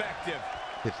effective.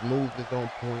 His moves is on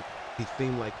point. He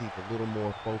seemed like he's a little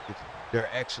more focused. They're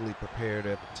actually prepared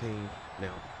as a team.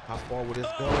 Now, how far will this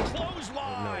go?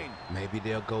 Clothesline. No. Maybe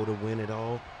they'll go to win it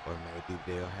all, or maybe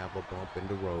they'll have a bump in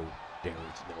the road. There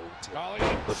is no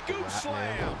telling. But Scoop right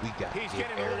slam. now, we got He's to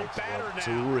getting get a little Eric's battered up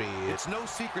now. to Red. It's no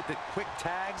secret that quick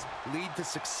tags lead to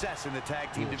success in the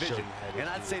tag team We'll show division. you how to And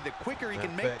I'd do say it. the quicker he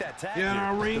can Matter make of that fact, tag get in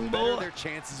our here, ring, the better boy. their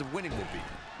chances of winning will be.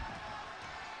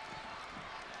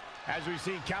 As we've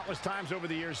seen countless times over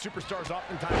the years, superstars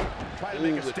oftentimes try to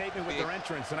make a statement with their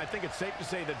entrance, and I think it's safe to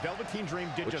say that Velveteen Dream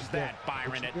did just that,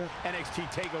 Byron, at NXT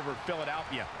TakeOver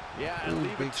Philadelphia. Yeah, and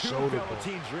leave it to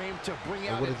Velveteen Dream to bring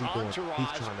out an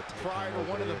entourage prior to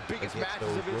one of the biggest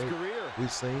matches of his career. We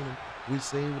seen him. We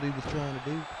seen what he was trying to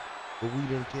do, but we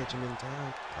didn't catch him in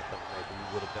time. I thought maybe we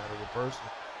would have got a reversal,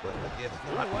 but I guess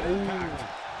not.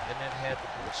 And that had to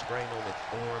put a strain on his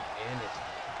arm and his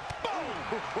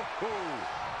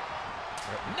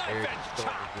Knife edge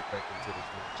chop. Get back into this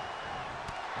match.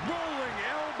 Rolling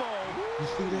elbow. You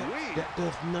see that? That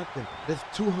does nothing. That's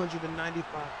 295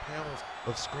 pounds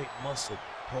of straight muscle.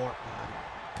 Hard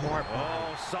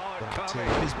body. Solid But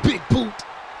cover. this big boot.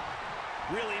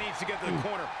 Really needs to get to the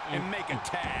corner and make a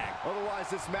tag. Otherwise,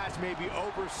 this match may be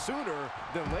over sooner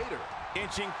than later.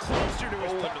 Inching closer to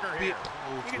his partner here.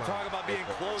 You can talk about being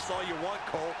close all you want,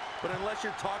 Cole, but unless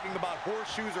you're talking about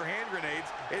horseshoes or hand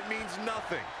grenades, it means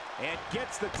nothing. And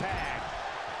gets the tag.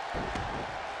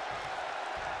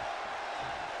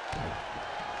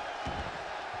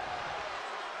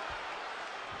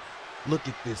 Look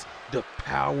at this. The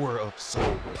power of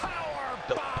soul.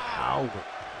 The power.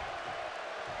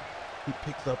 He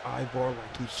picks up Ivar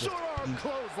like he's just a piece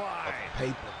of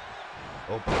paper.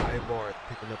 Oh, but Ivar is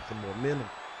picking up some momentum.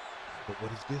 But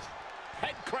what is this?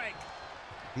 Head crank.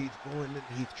 He's going in,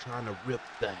 he's trying to rip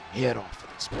the head off of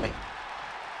this man.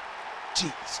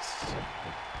 Jesus.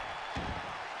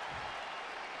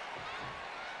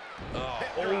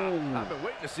 I've been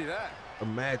waiting to see that.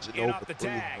 Imagine over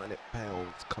 300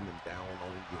 pounds coming down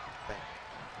on your back.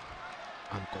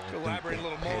 I'm going to elaborate a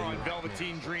little more on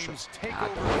Velveteen Dream's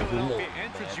takeover Philadelphia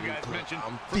entrance you guys mentioned.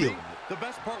 I'm feeling it. The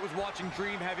best part was watching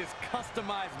Dream have his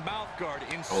customized mouth guard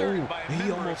inserted by a member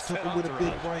he almost took him with a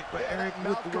big right, but Eric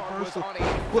with the reversal.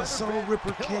 But Soul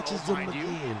Ripper catches him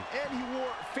again. And he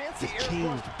wore fancy the king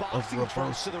of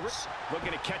reversals.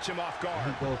 Looking to catch him off guard.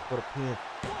 He goes for the pin.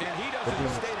 And he doesn't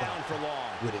stay down for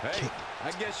long. With a kick.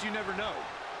 I guess you never know.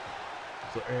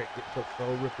 So Eric gets up,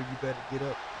 Soul Ripper, you better get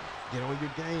up. Get on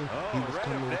your game. He was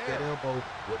coming with that elbow.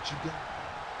 What you got?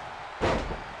 Oh,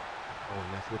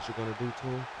 and that's what you're going to do to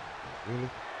him? Really?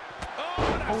 Oh,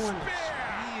 and a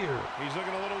spear! He's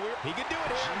looking a little weird. He can do it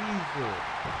here. Jesus.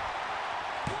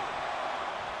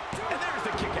 And there's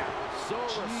the kick out. So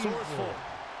resourceful.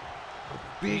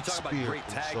 Big talk about great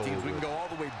tag teams. We can go all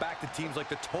the way back to teams like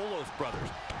the Tolos brothers,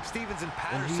 Stevens and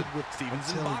Patterson,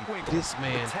 Stevens and Bockwinkel. This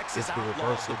man is the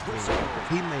reversal king.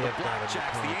 He may have got a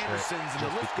the Andersons, and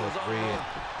the list goes on and on.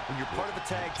 When you're part of a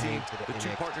tag team, the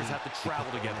two partners have to travel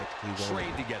together,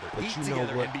 train together, eat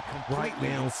together, and be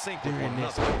completely in sync with one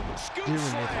another.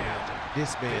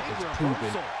 This man is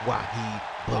proving why he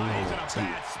belongs here. He's in a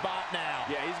bad spot now.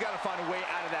 Yeah, he's got to find a way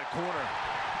out of that corner.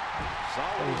 He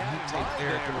takes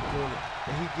Eric in the corner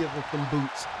and he gives him some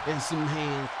boots and some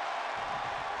hands.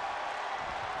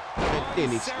 And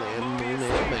then he slams him on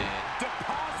that man.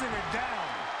 Deposit it down.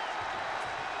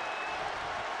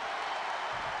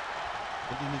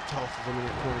 And then he tosses him in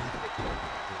the corner.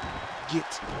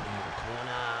 Get in the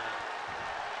corner.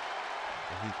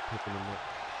 And he's picking him up.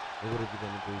 And what is he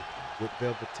going to do? With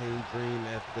Velveteen Dream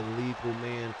as the legal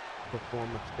man, perform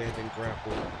a standing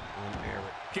grapple on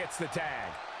Eric. Gets the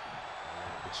tag.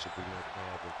 This should be no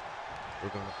problem.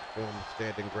 We're going to perform a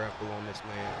standing grapple on this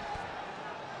man.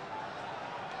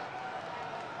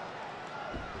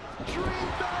 Dream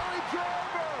belly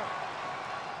driver!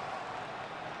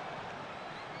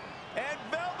 And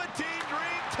Velveteen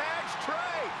Dream tags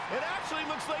Trey. It actually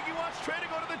looks like he wants Trey to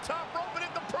go to the top rope and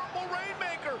hit the purple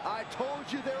Rainmaker. I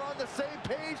told you they're on the same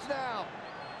page now.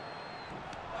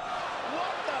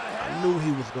 What the hell? I knew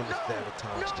he was going to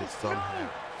sabotage this somehow.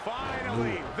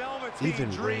 Finally, Velveteen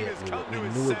Dream has come to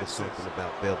his senses. We knew it was something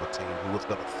about Velveteen who was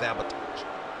going to sabotage.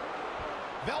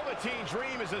 Velveteen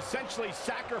Dream has essentially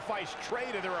sacrificed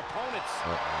Trey to their opponents.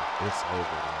 It's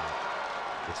over, man.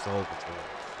 It's over, man.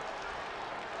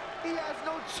 He has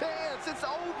no chance. It's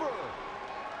over.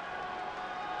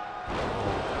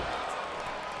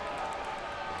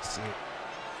 That's it.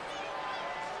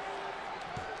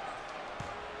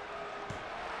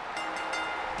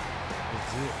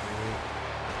 That's it, man.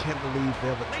 I can't believe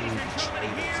Velveteen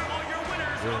betrayed us.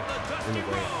 Well,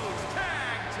 anyway,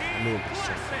 I knew it was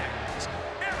something.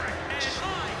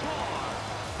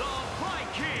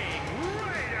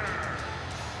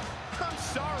 I'm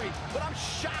sorry, but I'm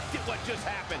shocked at what just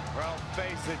happened. Well,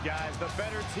 face it, guys. The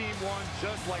better team won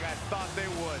just like I thought they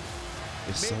would.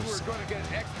 Maybe we're going to get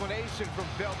an explanation from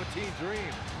Velveteen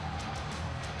Dream.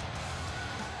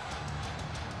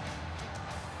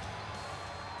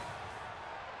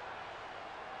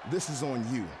 This is on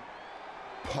you,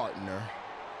 partner.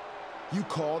 You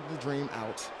called the Dream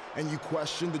out, and you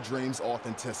questioned the Dream's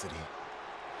authenticity.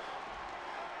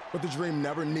 But the Dream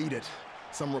never needed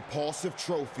some repulsive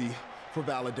trophy for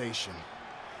validation.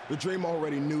 The Dream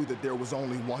already knew that there was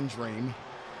only one Dream,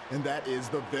 and that is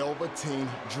the Velveteen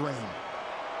Dream.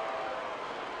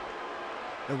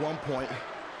 At one point,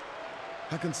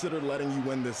 I considered letting you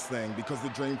win this thing because the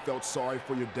Dream felt sorry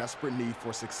for your desperate need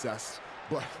for success.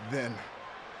 But then,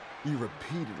 you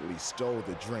repeatedly stole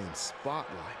the Dream's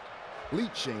spotlight,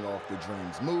 leeching off the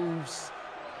Dream's moves,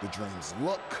 the Dream's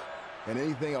look, and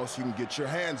anything else you can get your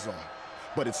hands on.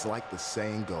 But it's like the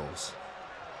saying goes,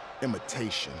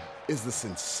 imitation is the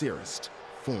sincerest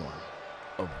form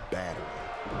of battery.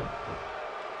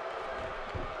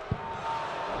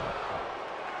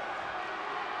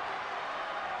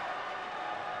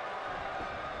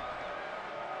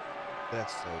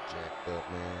 That's so jacked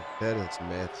up, man. That is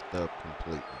messed up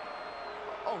completely.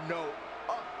 Oh no.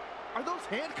 Are those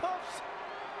handcuffs?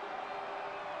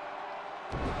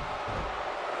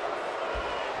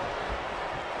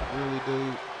 Really,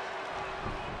 dude?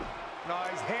 No,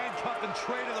 he's handcuffing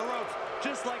Trey to the ropes,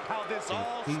 just like how this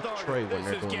all started. Trey when This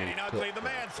they're is doing getting these ugly. cook The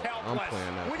man's things. I'm helpless.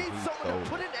 playing out We the need heat someone to over.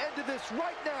 put an end to this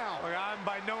right now. Look, I'm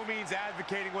by no means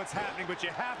advocating what's happening, but you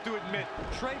have to admit,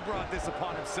 Trey brought this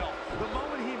upon himself. The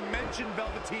moment he mentioned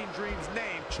Velveteen Dream's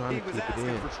name, he was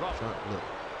asking for trouble. Look,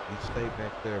 you stay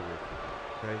back there with me,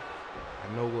 okay? I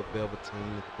know what Velveteen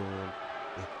is doing.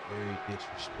 It's very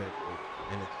disrespectful,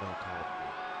 and it's uncalled for.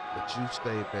 But you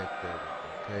stay back there with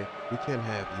me, okay? We can't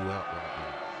have you out right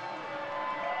now.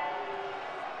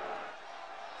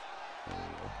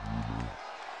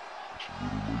 It's a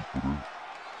little late for that.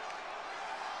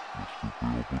 Mr.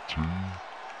 Velveteen,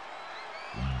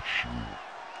 we shall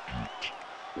get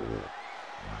our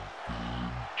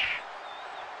revenge.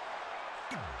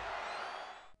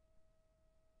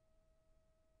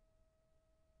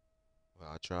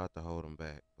 Well, I tried to hold him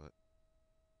back, but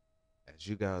as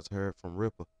you guys heard from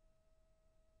Rippa,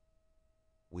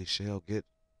 we shall get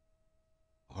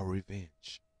our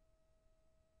revenge.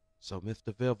 So,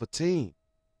 Mr. Velveteen,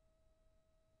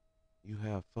 you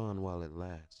have fun while it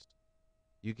lasts.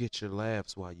 You get your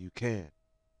laughs while you can.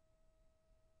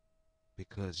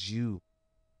 Because you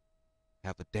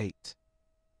have a date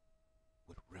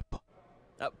with Rippa.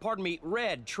 Pardon me,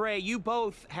 Red, Trey, you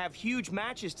both have huge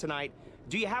matches tonight.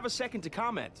 Do you have a second to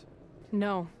comment?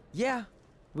 No. Yeah,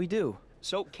 we do.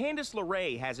 So, Candice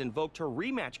LeRae has invoked her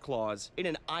rematch clause in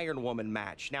an Iron Woman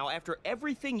match. Now, after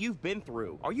everything you've been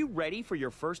through, are you ready for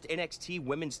your first NXT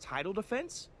Women's title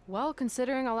defense? Well,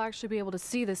 considering I'll actually be able to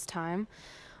see this time,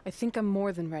 I think I'm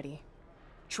more than ready.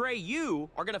 Trey, you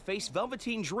are going to face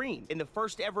Velveteen Dream in the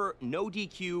first ever no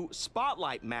DQ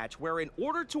spotlight match, where in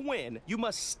order to win, you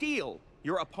must steal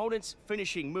your opponent's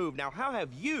finishing move. Now, how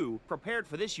have you prepared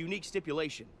for this unique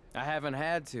stipulation? I haven't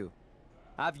had to.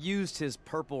 I've used his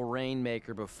purple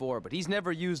Rainmaker before, but he's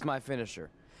never used my finisher.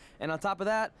 And on top of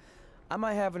that, I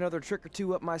might have another trick or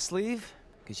two up my sleeve,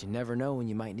 because you never know when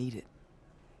you might need it.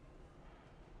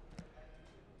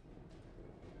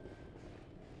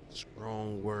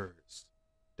 Strong words.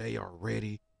 They are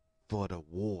ready for the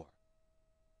war.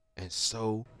 And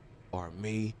so are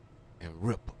me and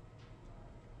Rippa.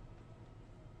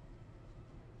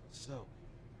 So,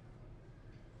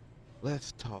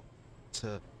 let's talk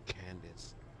to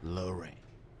Candice LeRae.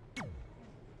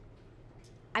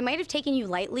 I might have taken you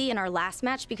lightly in our last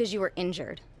match because you were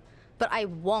injured, but I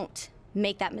won't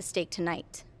make that mistake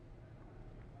tonight.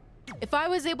 If I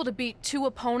was able to beat 2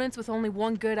 opponents with only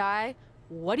 1 good eye,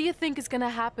 what do you think is gonna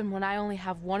happen when I only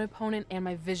have 1 opponent and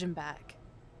my vision back?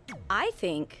 I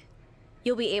think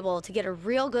you'll be able to get a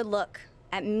real good look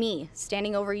at me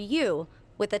standing over you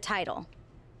with the title,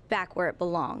 back where it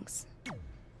belongs.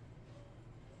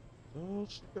 Oh,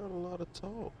 she got a lot of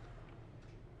talk.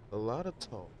 A lot of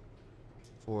talk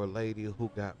for a lady who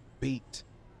got beat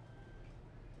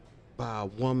by a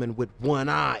woman with 1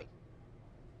 eye.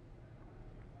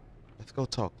 Let's go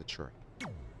talk to Trey.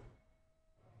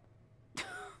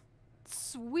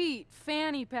 Sweet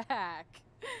fanny pack.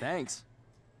 Thanks.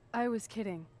 I was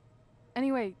kidding.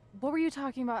 Anyway, what were you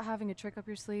talking about having a trick up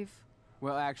your sleeve?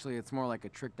 Well, actually, it's more like a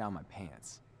trick down my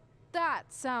pants. That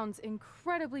sounds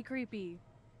incredibly creepy.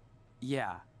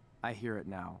 Yeah, I hear it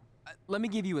now. Let me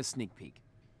give you a sneak peek.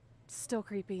 Still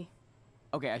creepy.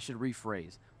 Okay, I should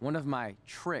rephrase. One of my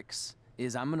tricks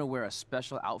is I'm gonna wear a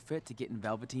special outfit to get in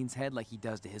Velveteen's head like he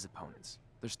does to his opponents.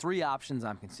 There's 3 options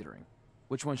I'm considering.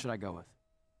 Which one should I go with?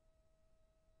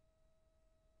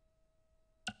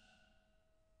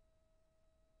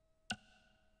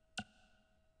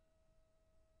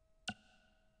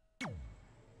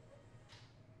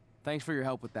 Thanks for your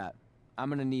help with that. I'm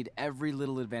gonna need every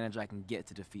little advantage I can get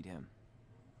to defeat him.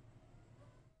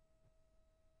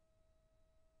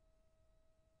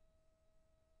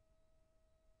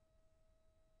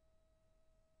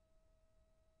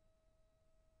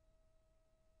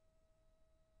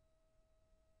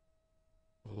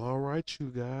 Well, all right, you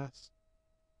guys.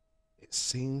 It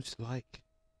seems like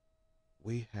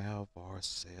we have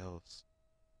ourselves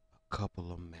a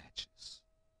couple of matches.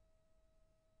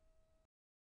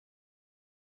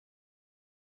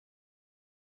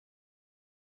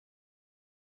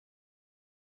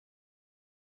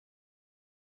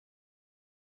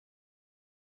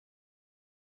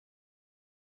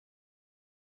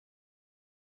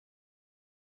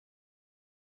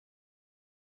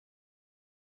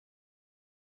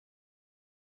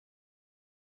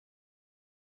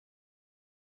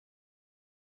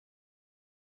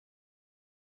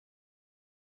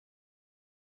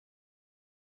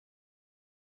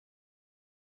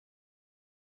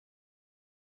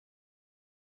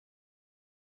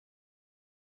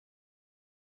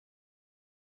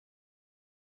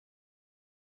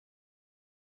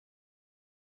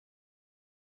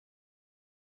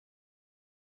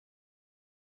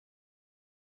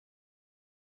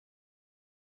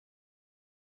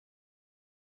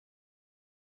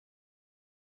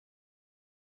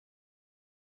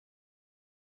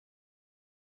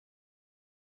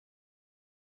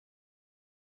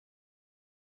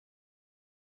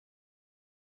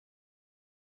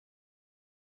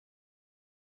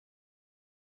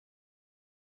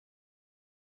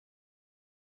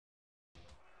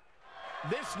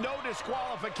 This no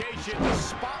disqualification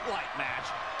spotlight match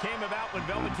came about when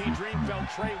Velveteen Dream felt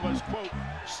Trey was, quote,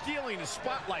 stealing the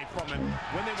spotlight from him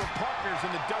when they were partners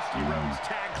in the Dusty Rhodes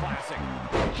Tag Classic.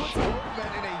 It puts both men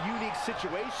in a unique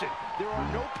situation. There are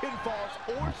no pinfalls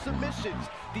or submissions.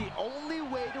 The only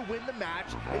way to win the match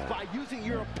is by using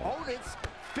your opponent's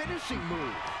finishing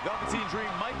move. Velveteen Dream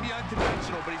might be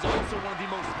unconventional, but he's also one of the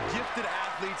most gifted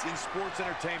athletes in sports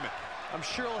entertainment. I'm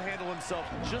sure he'll handle himself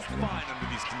just fine under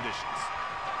these conditions.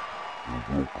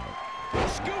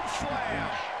 Scoop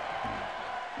slam.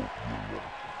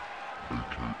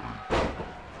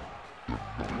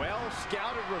 Well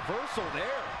scouted reversal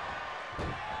there.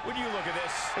 When you look at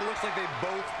this, it looks like they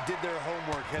both did their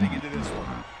homework heading into this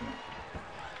one.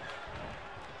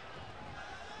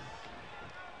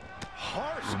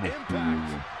 Harsh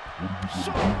impact.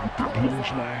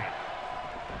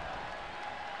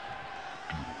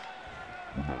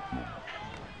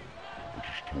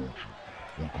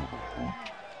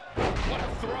 What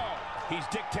a throw. He's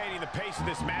dictating the pace of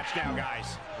this match now,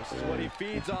 guys. This is what he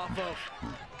feeds off of.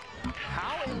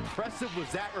 How impressive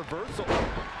was that reversal?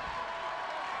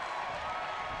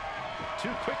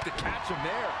 Too quick to catch him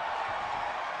there.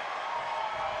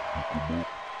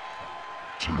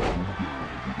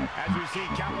 As we've seen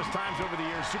countless times over the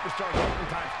years, superstars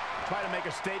oftentimes try to make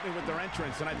a statement with their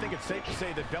entrance, and I think it's safe to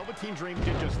say that Velveteen Dream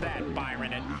did just that,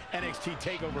 Byron, at NXT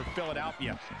TakeOver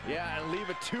Philadelphia. Yeah, and leave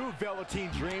it to Velveteen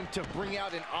Dream to bring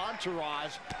out an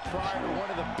entourage prior to one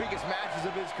of the biggest matches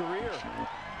of his career.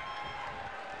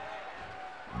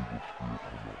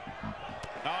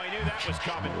 Oh, he knew that was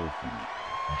coming.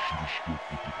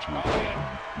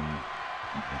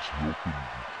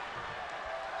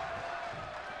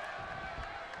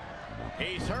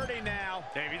 He's hurting now.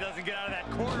 If he doesn't get out of that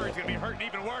corner, he's going to be hurting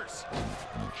even worse.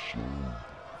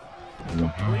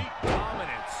 Complete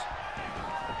dominance.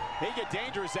 They get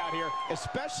dangerous out here,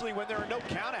 especially when there are no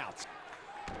countouts.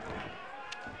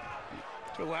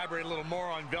 To elaborate a little more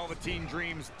on Velveteen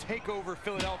Dream's TakeOver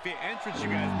Philadelphia entrance you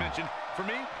guys mentioned, for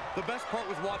me, the best part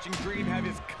was watching Dream have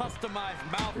his customized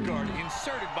mouth guard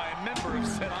inserted by a member of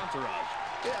said entourage.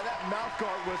 Yeah, that mouth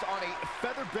guard was on a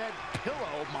featherbed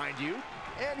pillow, mind you.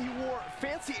 And he wore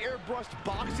fancy airbrushed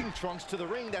boxing trunks to the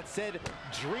ring that said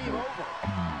Dream Over.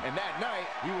 And that night,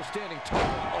 he was standing tall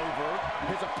over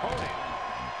his opponent.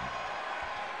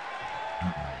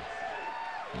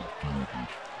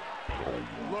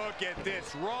 Look at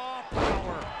this raw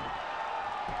power.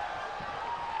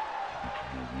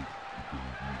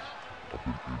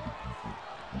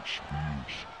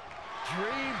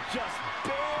 Dream just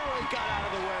barely got out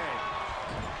of the way.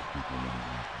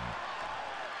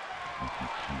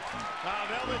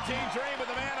 Velveteen Dream with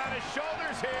the man on his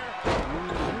shoulders here.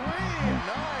 Dream,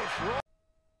 nice roll.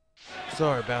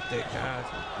 Sorry about that, guys.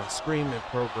 My screaming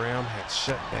program had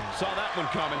shut down. Saw that one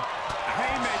coming.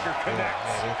 Haymaker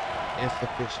connects.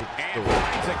 Insufficient and story.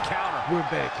 finds a counter. We're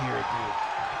back here again.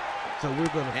 So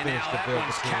we're going to finish the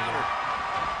Velveteen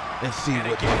and see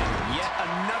what happens. Yet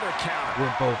another counter.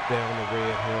 We're both down the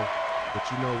red hill. But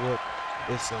you know what?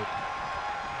 It's over.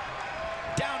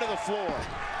 Down to the floor.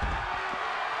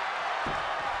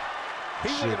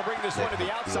 He's looking to bring this one to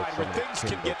the outside where things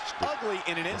can get ugly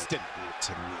in an instant.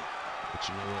 To me. But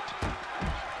you know what?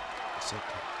 It's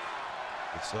okay.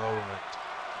 It's all right.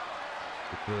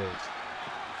 Because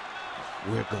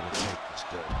we're going to take this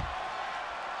dub.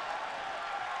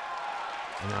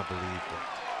 And I believe that.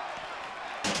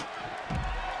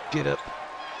 Get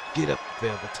up,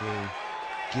 Velveteen.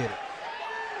 Get up.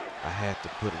 I had to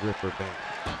put Ripper back.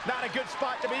 Not a good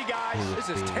spot to be, guys. This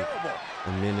is terrible.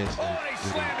 A minute Oh, and he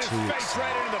slammed his face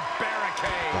right into the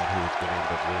barricade. Thought he was going to end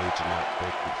up raging out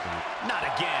quickly. Not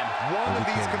again. One of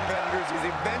these competitors is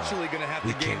eventually going to have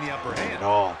to gain the upper hand. At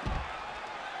all.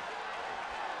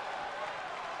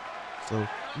 So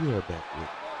you are back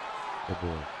with the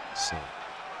boy, son.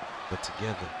 But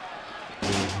together,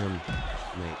 me and him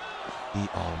make the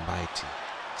almighty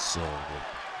soul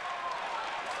ripper.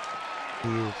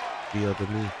 He is the other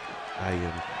me. I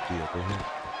am the other him.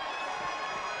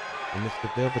 And if the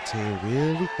Velveteen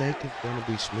really think it's gonna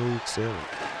be smooth sailing,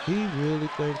 he really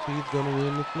thinks he's gonna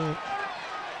win this match.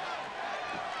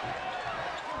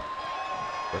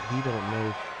 But he don't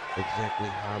know exactly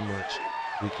how much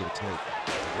we can take.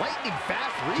 Lightning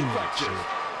fast reflexes.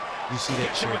 You see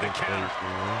that Get him with a checking counter. face,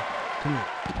 man? Come on.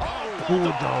 Oh,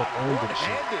 Bulldog on the shit.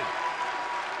 one-handed.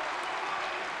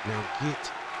 Now get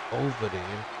over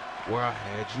there where I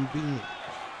had you been.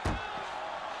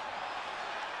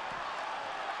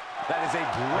 That is a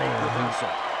great reversal.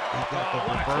 He got the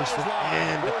what a reversal clothesline.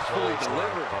 and the Forcefully clothesline.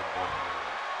 delivered.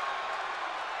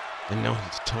 And now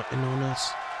he's taunting on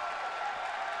us.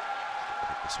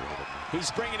 this way to me.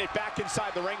 He's bringing it back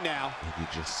inside the ring now. And you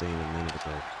just seen a minute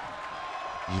ago,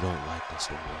 you don't like this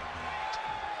one right now.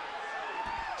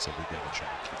 So we gotta try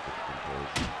to keep it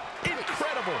composed.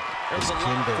 Incredible. There's This a lot of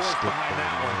kendo force stick behind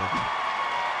that one.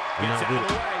 I'm Gets not out with of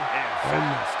the it. way. And Oh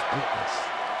my fast. goodness.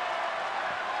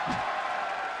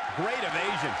 Great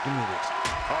evasion. Give me this.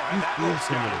 Oh, and You that feel rope's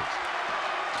some got of him. this.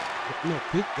 No,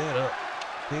 pick that up.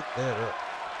 Pick that up.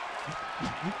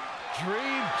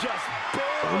 Dream just Oh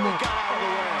barely my got out of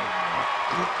the way.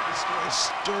 This guy's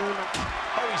stirring up.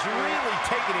 Oh, he's really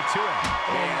taking it to him.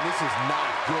 Man, this is not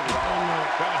good at all.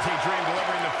 Velveteen Dream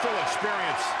delivering the full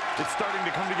experience. It's starting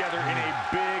to come together in a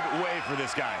big way for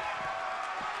this guy.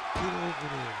 Get over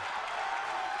there.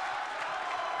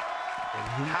 And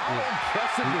How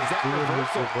impressive is that doing his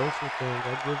reversal? reversal thing.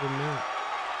 I give him that.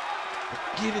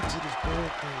 Get into this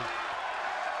barricade.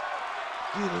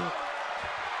 Get up.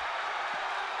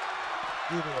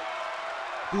 Get up.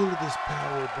 Feel this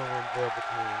power bomb,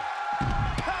 Velveteen.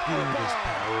 Feel this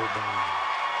power bomb.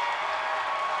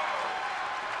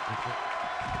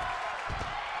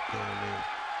 Down there.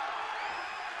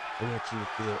 I want you to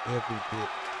feel every bit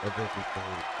of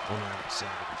everything on the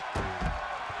outside of this ring.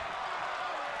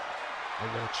 I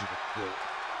want you to feel it.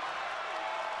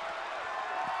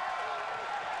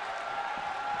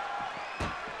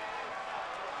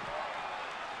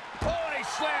 Oh, and he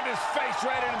slammed his face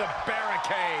right into the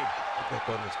barricade. Get back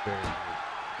on this barricade.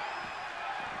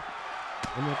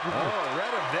 I'm not doing Oh,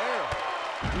 read him there.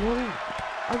 No,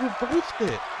 I reversed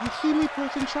it. You see me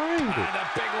pressing triangle. And the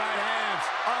big right hands.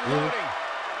 Unloading.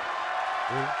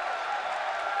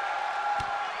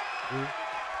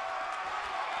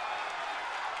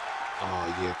 Oh,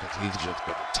 yeah, because he's just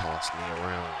going to toss me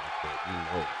around like that, you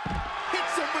know.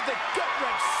 Hits him with a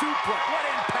gut-wrench suplex. What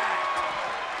impact.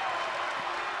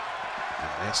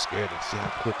 Yeah, that scared him. See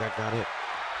how quick I got it?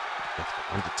 That's the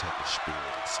Undertaker spear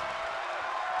inside.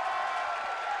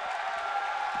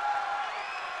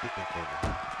 Get back over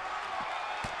here.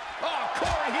 Oh,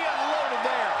 Corey, he unloaded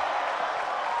there.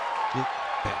 Get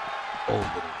back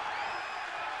over there.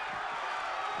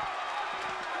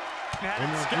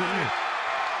 That's got it.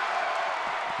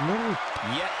 No.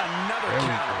 Yet another There we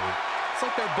counter. go. It's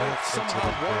like they're both somehow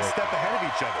one step ahead of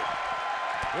each other.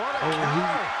 What a Oh,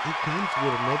 counter. he comes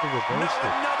with another reversal.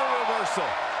 Another reversal.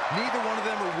 Neither one of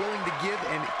them are willing to give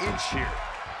an inch here.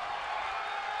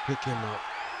 Pick him up.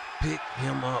 Pick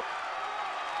him up.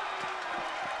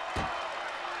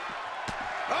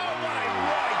 Oh, my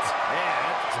right. Yeah,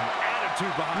 that's some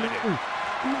attitude behind it.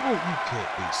 No, you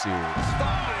can't be serious.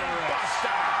 Spine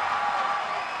buster.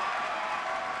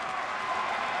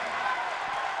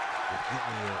 Get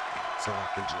me up so I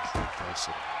can just reverse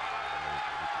it.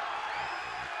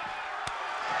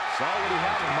 Saw what he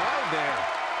had in mind there.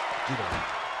 Get on.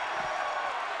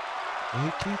 And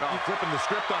he keeps Flipping the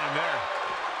script on him there.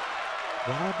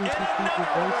 why does he keep another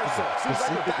reversing reversal. it? Seems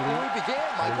like we're back where we began,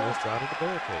 on Michael. this side of the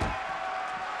barricade.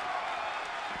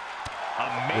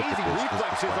 Amazing Look at this.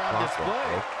 reflexes This is on my display.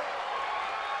 bro.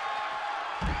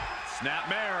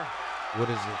 Snapmare. What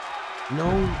is this?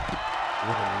 No.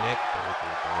 What a neck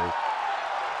breaker, bro.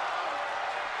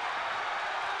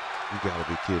 You gotta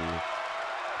be kidding me.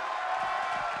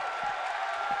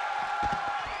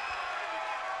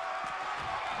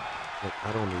 Look,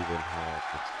 I don't even have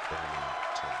the stamina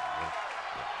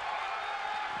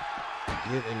to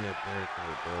get in that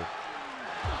barricade, bro.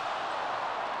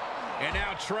 And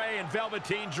now Trey and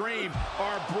Velveteen Dream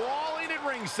are brawling at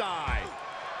ringside.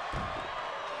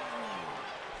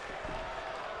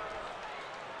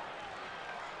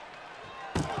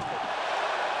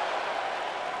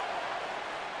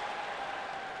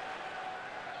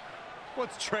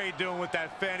 What's Trey doing with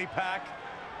that fanny pack?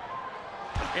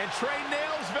 And Trey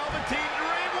nails Velveteen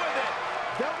Dream with it.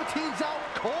 Velveteen's out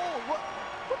cold.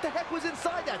 What the heck was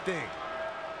inside that thing?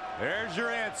 There's your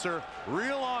answer.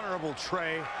 Real honorable,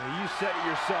 Trey. Well, you said it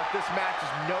yourself. This match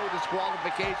is no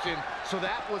disqualification, so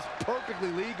that was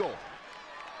perfectly legal.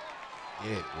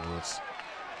 Yeah, it was.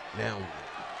 Now what?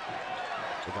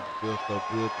 If I feel so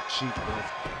good, the cheat does.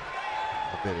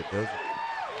 I bet it doesn't.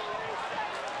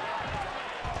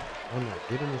 Oh no,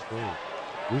 get in this ring.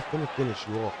 We're gonna finish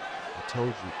you off. I told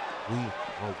you, we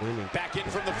are winning. Back in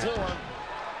from the floor.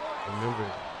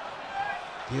 Remember,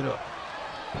 get up.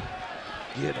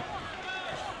 Get up.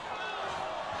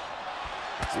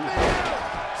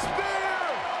 Spear!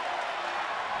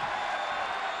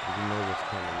 You know what's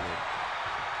coming, man.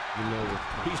 You know what's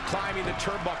coming. He's climbing the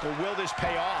turnbuckle. Will this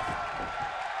pay off?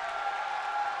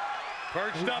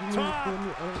 Perched up You top. tell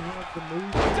me I don't have to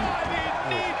move. Diving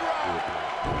knee drop.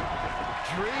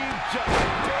 Dream just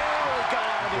barely got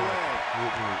out of the way.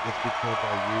 It's because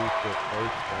I used the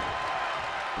first time.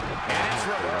 And it's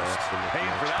reversed.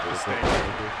 Paying for that mistake.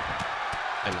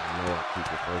 And I know I keep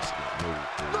reversing that move.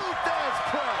 Luthez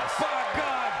press. By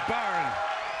God, Baron.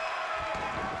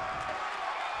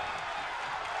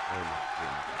 Oh my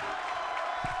goodness.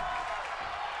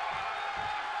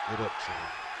 Get up, Sean.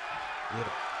 Get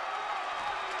up.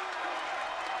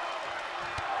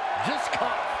 Just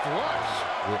caught flush.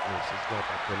 Goodness, it's like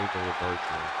I can't even reverse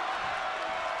him.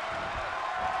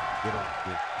 Get up,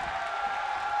 kid.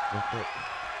 Look up.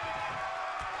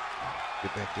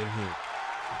 Get back in here.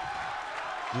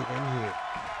 Get in here.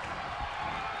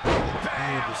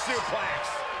 Bam! Suplex.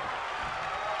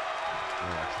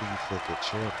 Yeah, I see you set the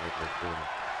chair over there for me.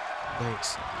 Thanks.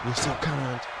 You're so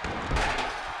kind.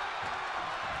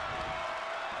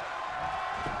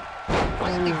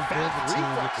 Lightning fast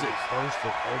reflexes. Oh my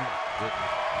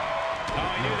goodness. Oh,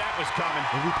 I knew that was coming.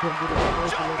 And we come with a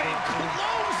reversal. Jumping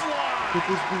clothesline. Could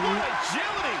this be what it?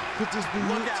 agility. Could this be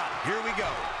Look it? out. Here we go.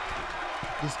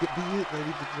 This could be it,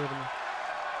 ladies and gentlemen.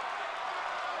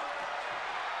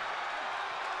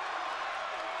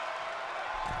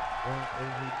 Why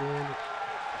ain't he doing it?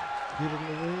 Get in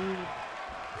the ring.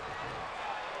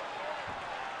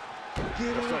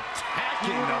 Get him.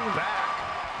 Attacking the back.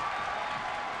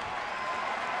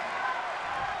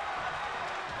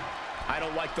 I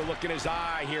don't like the look in his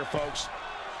eye here, folks.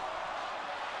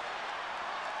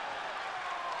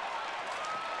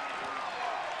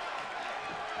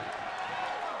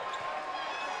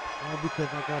 Oh, because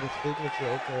I got his signature.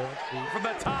 Okay, I see. From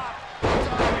the top.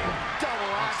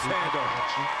 Double axe handle.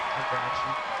 I got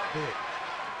you. There.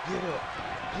 Get up.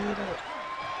 Get up.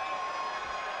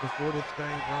 Before this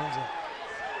thing runs out.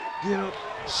 Get up.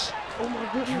 Oh my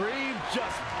goodness. Dream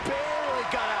just barely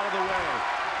got out of the way.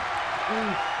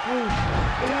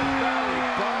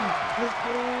 Let's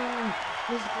go.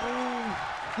 Let's go.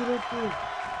 Get up there.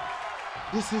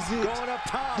 This is it. Going up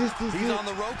top. This is He's it. on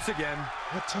the ropes again.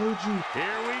 I told you.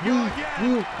 Here we go again. We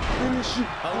will finish you.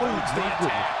 Eludes the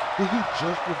attack. Did he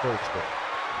just reverse that?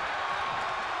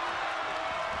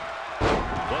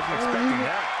 Wasn't expecting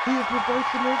that. He is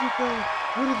reversing everything.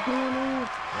 What is going on?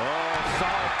 Oh,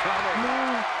 solid cover.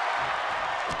 No.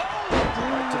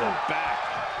 Right to the back.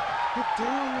 Get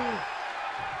down there.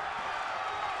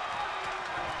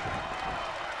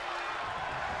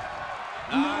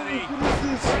 What is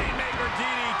this? Rainmaker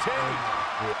DDT.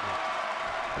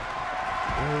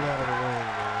 Roll out of the ring,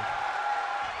 man.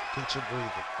 Get your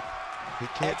breathing. He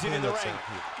can't Edge in the ring.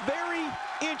 Very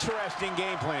interesting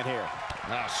game plan here.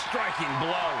 Striking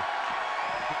blow.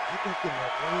 Get back in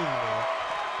that ring, man.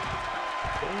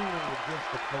 Going against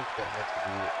the post that has to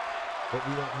be it. But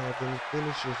we don't have any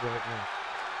finishers right now.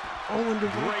 Oh, and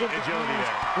the great agility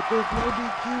there. But there's no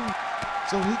DQ.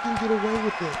 So he can get away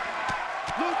with it.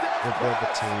 The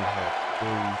Velvet team have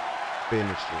 3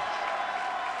 finishers.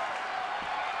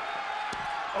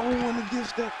 Oh, and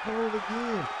against that pole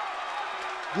again.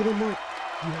 Get him up.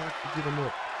 You have to get him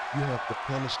up. You have to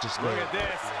punish this man. Look at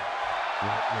this.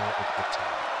 Right now is the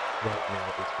time. Right now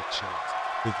is the chance.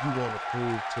 If you want to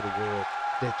prove to the world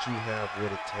that you have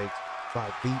what it takes by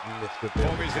beating Mr.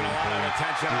 Kobe's in a lot of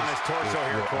attention on his torso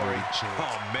here, Corey.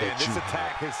 Oh, man, this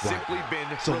attack has simply been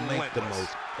so relentless. make the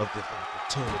most of this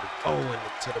opportunity. Oh, and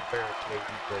to the barricade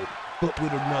he goes. But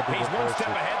with another He's reversal. one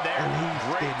step ahead there. And he's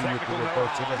Great steady with the technical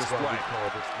reversal. know-how on That's why we display. call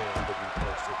this man the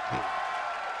reversal king.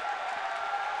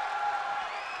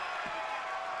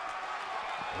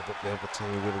 The Velvet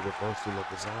team with a reversal of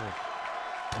his own.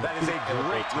 That is a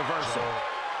great reversal.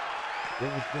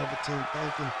 What was Velvet team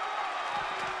thinking?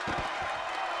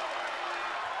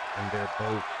 And their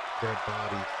bodies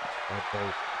are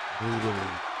both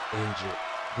brutally injured,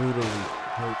 brutally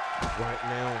hurt. Right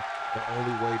now, the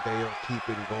only way they are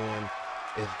keeping going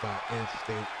is by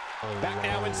instinct alone. Back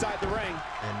now inside the ring.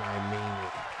 And I mean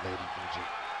it, ladies and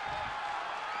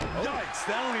gentlemen. Yikes,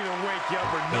 that'll either wake you up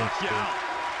or knock you out.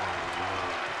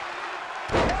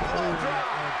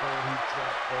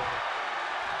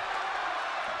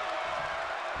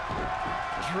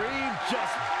 Dream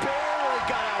just barely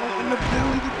got out of the way.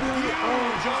 Belly to belly.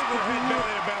 Huge overhead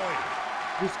belly to belly.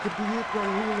 This could be it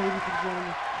right here, ladies and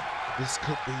gentlemen. This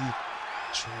could be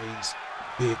Trey's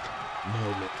big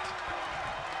moment.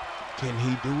 Can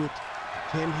he do it?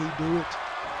 Can he do it?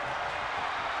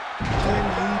 Can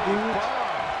he do it?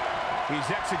 He's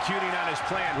executing on his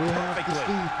plan We'll have to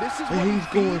perfectly. see. This is And what he's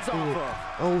he going feeds for off it. of.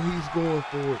 Oh, he's going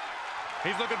for it.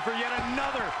 He's looking for yet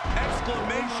another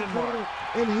exclamation mark.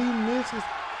 And he misses.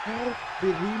 How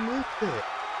did he miss that?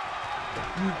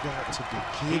 You got to be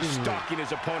kidding He's me. stalking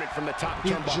his opponent from the top He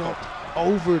turnbuckle. jumped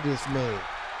over this man.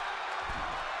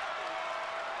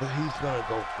 But he's going to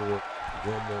go for it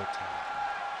one more time.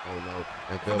 Oh no,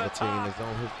 and Velveteen is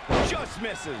on his. Just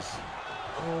misses.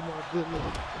 Oh my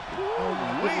goodness. Oh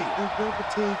my goodness. And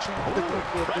Velveteen trying to go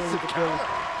for a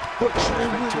but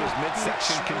to his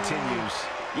midsection continues.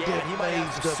 Yeah, he might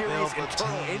have some serious Velveteen.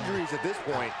 internal injuries at this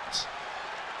point.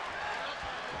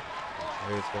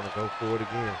 He's gonna go for it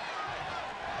again.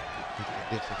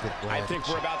 I think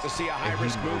we're about to see a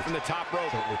high-risk move from the top rope.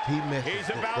 So if he messes He's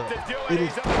this about up, to do it it.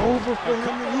 is over for him. A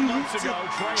couple months ago,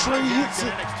 Trey hits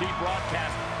an it. NXT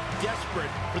broadcast,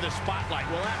 desperate for the spotlight.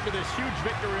 Well, after this huge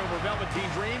victory over Velveteen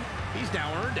Dream, he's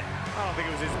now earned it. I don't think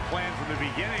it was his plan from the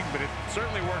beginning, but it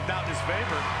certainly worked out in his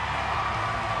favor.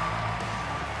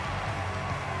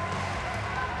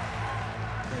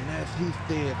 And as he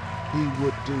said he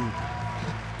would do,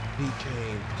 he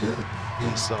came,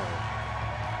 he saw.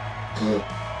 And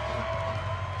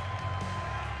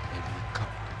he caught.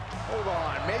 Hold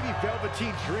on, maybe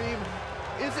Velveteen Dream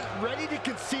isn't ready to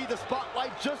concede the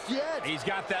spotlight just yet. He's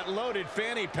got that loaded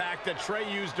fanny pack that Trey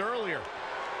used earlier.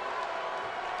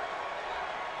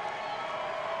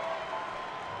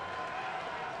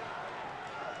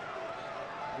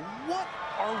 What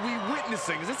are we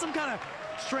witnessing? Is this some kind of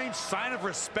strange sign of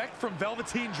respect from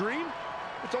Velveteen Dream?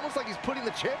 It's almost like he's putting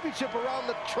the championship around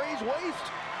the Trey's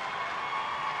waist.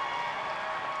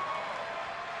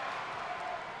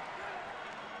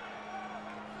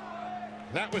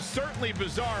 That was certainly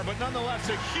bizarre, but nonetheless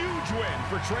a huge win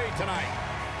for Trey tonight.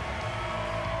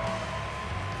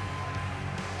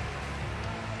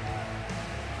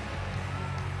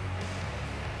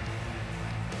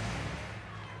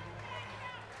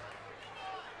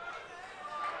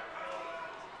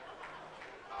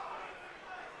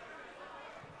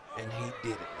 And he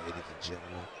did it, ladies and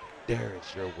gentlemen. There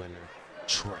is your winner,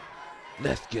 Trey.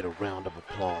 Let's get a round of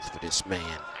applause for this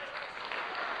man.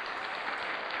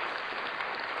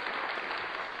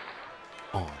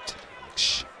 On to the next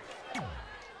show.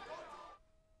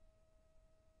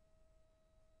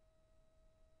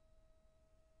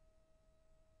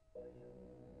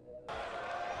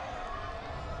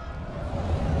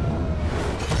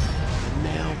 And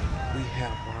now we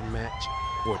have our match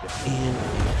for the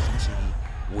NXT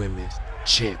Women's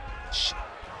Championship.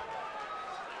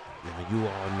 Now you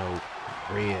all know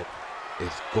Red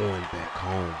is going back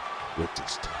home with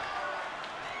this title.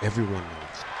 Everyone knows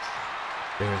this.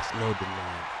 There is no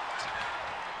denying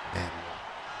it. And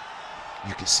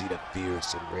you can see the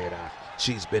fierce in Red Eye.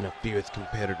 She's been a fierce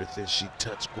competitor since she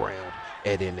touched ground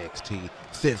at NXT,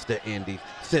 since the Indies,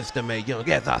 since the Mae Young,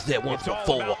 as I said once before. It's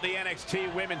all about the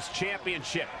NXT Women's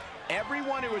Championship.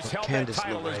 Everyone who has held that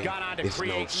title has gone on to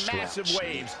create massive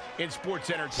waves in sports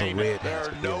entertainment. There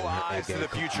are no eyes to the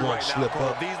future right now,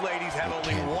 Cole. These ladies have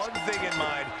only one thing in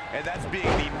mind, and that's being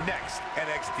the next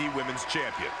NXT Women's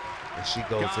Champion. And she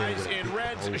goes Guys, in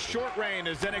Red's short reign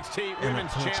as NXT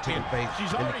Women's Champion,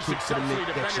 she's already successfully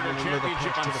defended her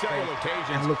championship on several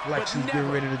occasions. And looks like she's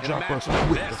getting ready to drop her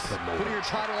with the Samoa. Putting your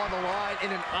title on the line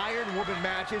in an Iron Woman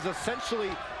match is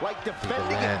essentially like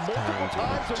defending it multiple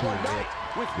times in one night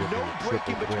with no break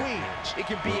in between.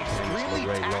 It can be extremely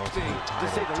taxing, to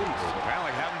say the least. Kind of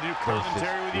like having to do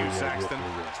commentary with you, Saxton.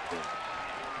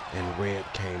 And Red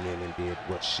came in and did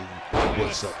what she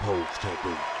was supposed to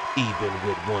do. Even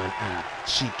with one E,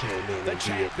 she came in and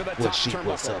did what she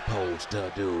was supposed to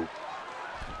do.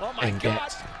 And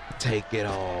that's take it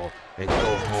all and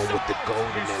go home with the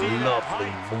golden and lovely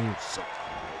moonsault.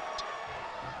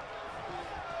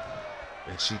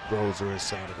 And she throws her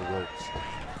inside of the ropes.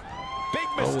 Big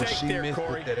mistake there,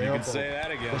 Corey. That you elbow. can say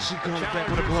that again. But she comes back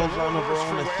with a clothesline of her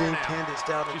own and sends Candice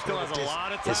down. She still has a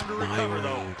lot of time to recover,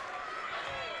 though.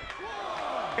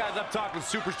 Guys, I've talked with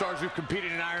superstars who've competed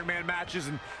in Iron Man matches,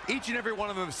 and each and every one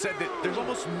of them have said that there's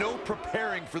almost no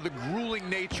preparing for the grueling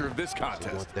nature of this contest.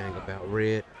 So one thing about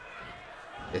Red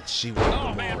is she wants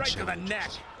oh man, right to the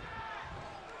neck.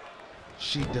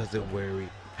 She doesn't worry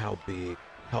how big,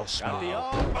 how small,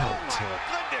 how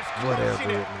tough, whatever it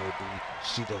may be.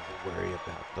 She doesn't worry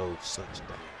about those such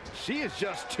things. She is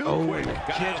just too And quick.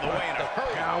 got out of the way in a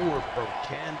hurry. Power from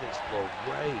Candice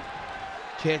LeRae.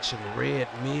 Catching Red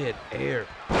mid-air.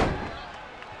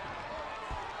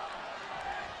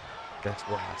 That's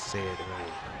why I said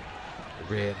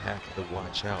Red has to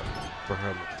watch out for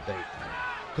her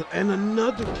mistake. And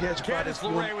another catch by this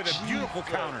one. LeRae with a beautiful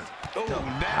counter. Oh,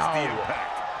 nasty power.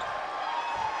 impact.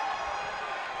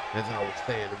 As I was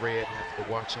saying, Red has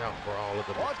to watch out for all of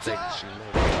the mistakes she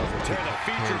makes. Tear the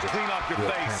features clean off your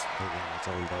face.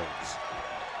 On those.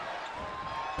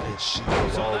 And she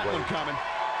will always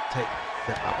take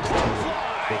the opportunity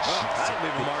that she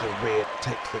Red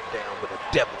takes it down with a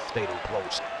devastating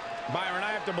close. Byron,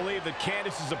 I have to believe that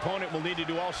Candice's opponent will need to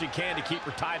do all she can to keep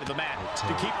her tied to the mat,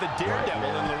 to keep the Daredevil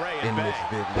in in Bay. this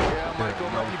video. Yeah, There Michael,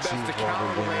 are no might be best two to other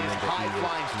counter the women in Ray's the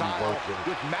high-flying EXT style working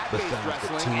with mat-based besides the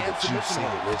wrestling two and that you see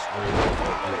submission in this ring.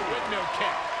 Windmill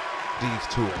kick. These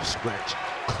two have scratched,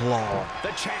 clawed,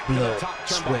 The champ to the blood, top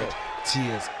sweat, turnbuckle.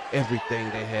 tears, everything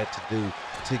they had to do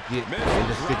to get in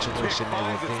the situation they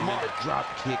were in. And a drop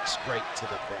kick straight to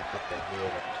the back of the head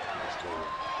of Candice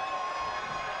LeRae.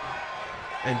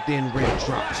 And then Red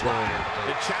drops on him.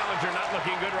 The challenger not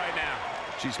looking good right now.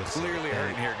 She's clearly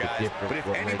hurting here, guys. But if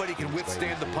anybody can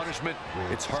withstand the punishment,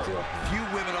 it's her. Few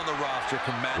women on the roster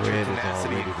can match her Red is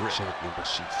tenacity already and the grit. champion, but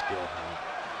she's still hurt.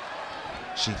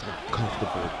 She's not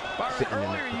comfortable sitting in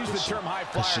Earlier that used the position term high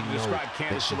because flyer she to knows describe that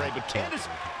Candice she LeRae, has but to Candice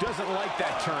doesn't like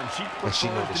that term. She and she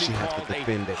knows that prefers to she be has to called a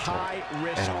defend that term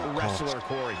high-risk at all wrestler, costs.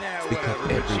 Corey. Yeah, Because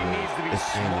whatever, but she everyone needs to be is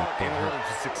aiming smart for in her. order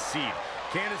to succeed.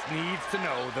 Candice needs to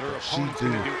know that her She opponent's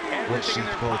do going to do what everything she's in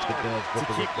their supposed to power do with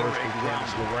to the keep the reverse Ray from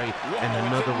Candice LeRae and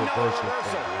another reversal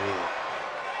from Red.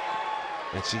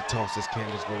 And she tosses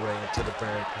Candice LeRae into the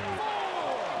barricade.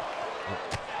 Oh,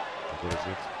 what is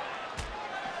it?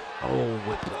 Oh,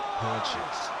 with the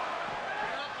punches.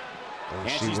 And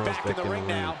she she's runs back in the ring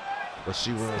now. But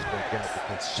she runs back out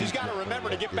because She's got to remember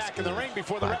to get back in the ring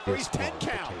before the referee's 10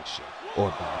 count. Or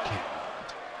by count.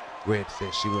 Red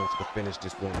says she wants to finish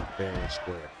this one fair and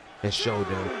square and show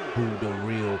them who the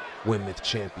real women's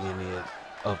champion is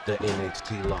of the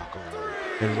NXT Locker Room.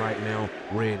 And right now,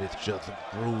 Red is just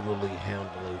brutally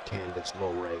handling Candice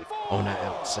LeRae on the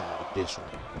outside of this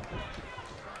ring.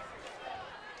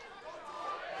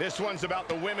 This one's about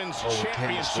the women's Candice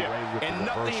championship, LeRae with and the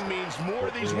nothing reversal. means more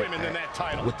to these women than that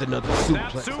title. With another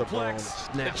Snap suplex, up on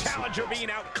suplex. snap The challenger suplex. being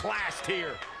outclassed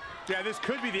here. Yeah, this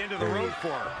could be the end of the road for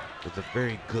her. With a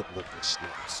very good-looking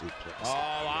snap suplex.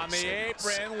 Oh, on the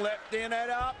apron, lifting it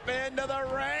up into the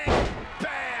ring.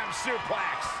 Bam,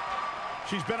 suplex.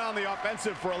 She's been on the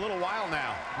offensive for a little while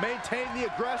now. Maintain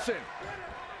the aggression.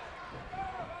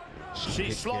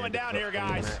 She's slowing down here,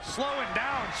 guys. Slowing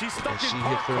down. She's stuck And in she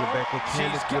hits her in the back, and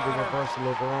Candice with a reversal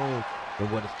of her own.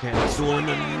 And what is Candice doing?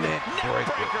 A neck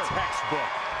breaker.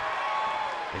 Textbook.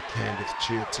 And Candice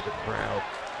cheered to the crowd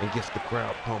and gets the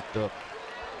crowd pumped up.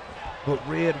 But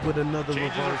Red with another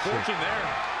reversal.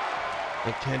 There.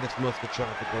 And Candice must have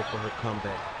tried to go for her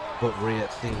comeback, but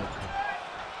Red seen it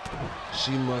come.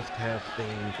 She must have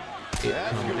seen it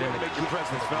come. Good way to make your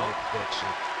presence felt.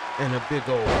 And a big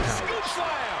old power. Scoop slam.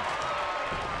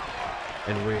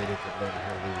 And Red isn't letting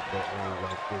her leave that ring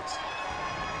like this.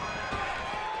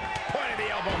 Point of the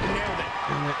elbow, nailed it.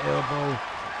 And the elbow,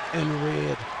 and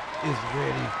Red is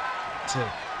ready to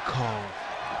call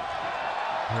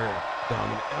her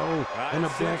dominant. Oh, and a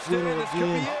Black Widow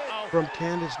again from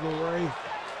Candice LeRae.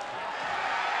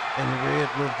 And Red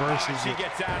reverses She it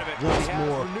gets out of it. once She has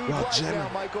more renewed while life Jenna now,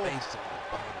 Michael. facing the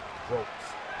bottom ropes.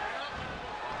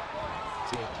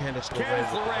 See, Candice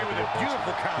Candice LeRae with a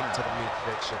beautiful counter. to the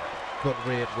midsection, but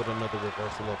Red with another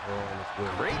reversal of her own as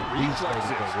well. Great These ladies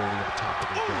reflexes. are really on top of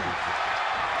their game.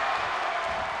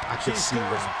 I can see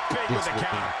why this would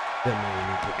be the main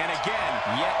event. And again,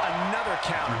 yet another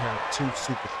You counter. have two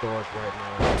superstars right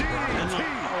now. DDT.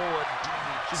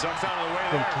 She ducks out of the way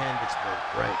From there. Candice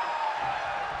LeRae.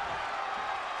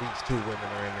 These two women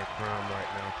are in their prime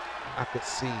right now. I could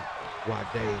see why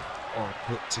they are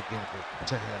put together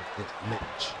to have this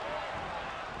match.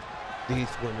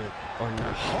 These women are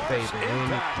not favoring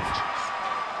any punches.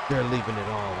 They're leaving it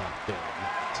all out there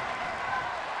tonight.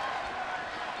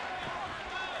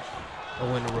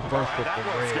 Oh, and a reversal from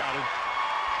Red.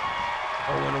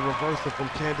 Oh, and a reversal from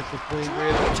Candice to Queen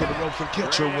Red to the ropes and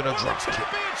catch her with a drop kick.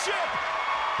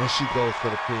 And she goes for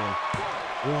the pin.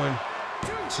 1,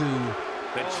 2,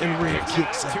 and Red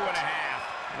kicks out.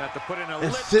 Have to put in a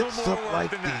And little sits more up work like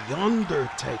than the that.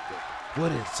 Undertaker.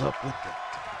 What is up with that?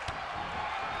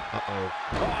 Uh-oh.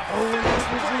 Oh, and that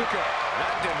was it.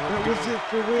 That was it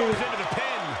for Red. Goes into the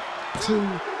pin. 2,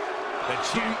 The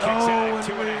champ 3. kicks out Oh, at and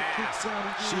 2.5. Red kicks out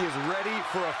again. She is ready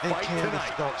for a And fight Candice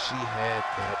tonight. thought she had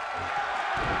that one.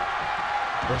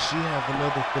 But she has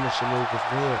another finishing move as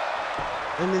well.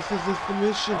 And this is a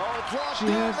submission. She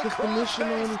has the submission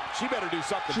on her. She better do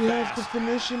something She has the fast.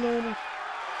 submission on her.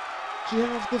 She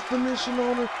has the submission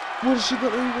on her. What is she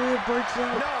gonna do? Red breaks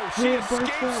out. No, she Red breaks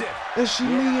escapes out. it. And she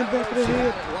knee in back of the she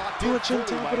head. had it locked in Punch on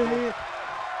fully, top of the Michael. head.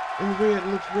 And Red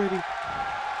looks ready.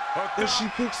 And she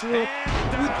picks her up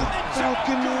with the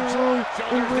Falcon arrow.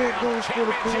 And Red goes for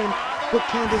the pin. But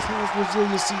Candice has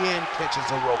resiliency and catches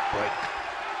a rope break.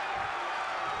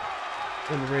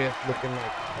 And Red looking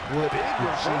like, what did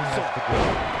she have to do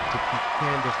to keep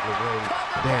Candice LeRae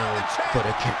down for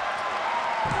the count?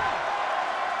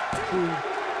 2,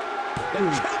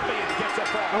 3. Champion gets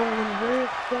up off. Oh, and Red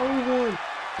stole one.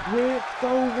 Red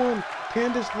stole one.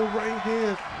 Candice LeRae's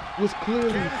hand was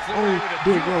clearly on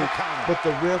the rope, but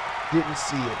the ref didn't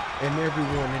see it. And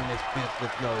everyone in this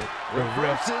business knows the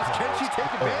ref Can she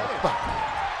take advantage?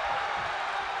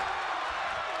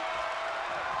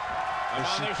 And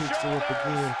she picks her up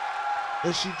again.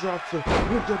 And she drops her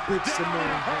with the big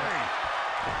Samoan drop.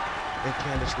 And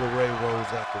Candice LeRae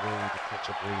rolls out the ring to catch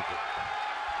a breather.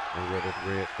 And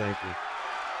Red, thank you.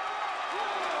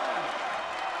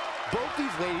 Both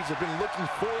these ladies have been looking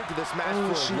forward to this match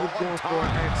for she a was long going for an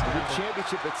time. axe With the handle.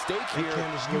 championship at stake And here,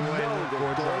 Candice you LeRae know went for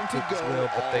they're a drop going to kick go as well,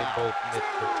 but they all both out.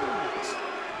 missed the targets.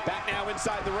 Back now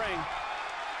inside the ring.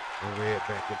 And Red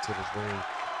back into this ring.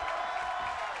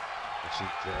 And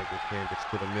she's dragging Candice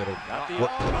to the middle.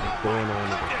 What could be going on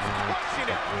in the mind of Red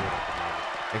at the moment?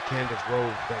 And Candice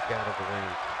rolls back out of the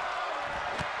ring.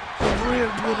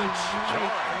 Red with a shake,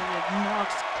 and it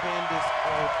knocks Candice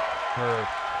off her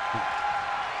feet.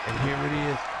 And here it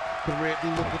is. Could Red be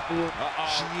looking for it?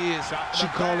 She is. She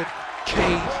called it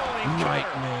Cave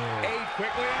Nightmare.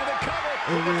 Quickly into the cover.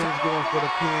 And Red's going for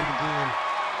the pin again.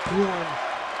 1,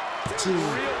 2.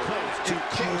 And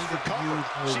Candice used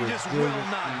her She just will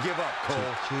resiliency not give up, Cole. to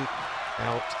kick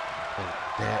out of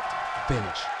that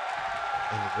finish.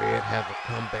 And Red has a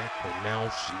comeback, but now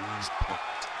she's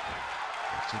pumped.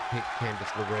 And she picked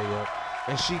Candice LeRae up.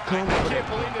 And she comes for that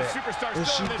comeback. And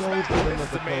she goes with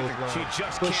another clothesline.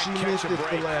 But she missed it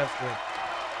the last one.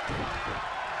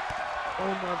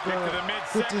 Oh my God.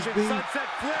 Could this be? Oh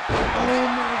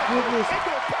my goodness.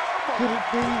 Could it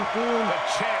be 1,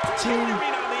 2,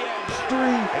 3?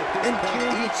 And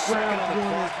Candice grabs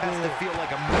one as well.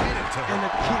 And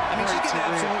a kick right to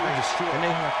Red face. And they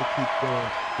have to keep going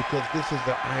because this is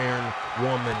the Iron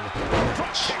Woman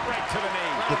match.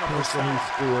 The person who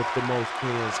scores the most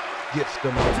pins gets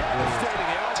the most wins,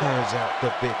 turns out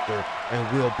the victor, and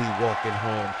will be walking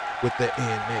home with the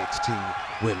NXT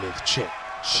Women's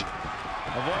Championship.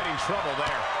 Avoiding trouble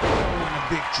there. Oh, and a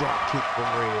big drop kick from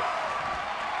Red.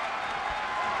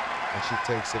 And she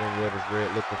takes it, and what is Red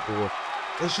looking for?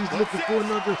 And she's looking for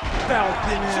another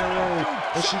Falcon Arrow.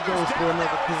 And she goes for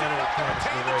another pin on Candice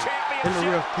LeRae. And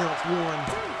the ref counts 1,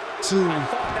 2,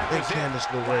 and Candice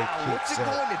LeRae kicks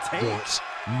out once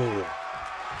more.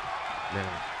 Now,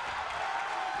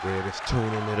 Red is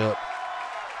tuning it up.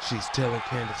 She's telling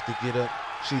Candice to get up.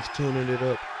 She's tuning it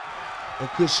up. And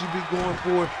could she be going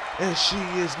for it? And she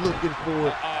is looking for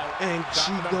it. And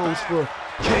she goes for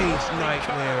Case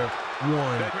Nightmare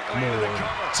one more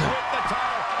time.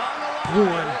 1,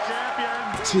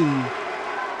 2,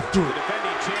 3.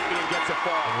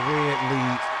 Red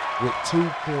leads with 2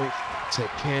 points to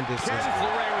Candice's win.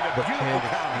 But Candice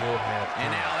still has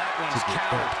time to get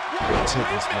back to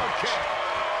this match.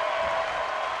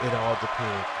 It all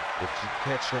depends. If she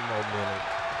catch her momentum,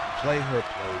 play her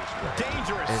plays right,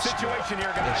 Dangerous and situation here,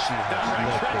 guys. and she has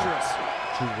Downright treacherous.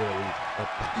 nothing to worry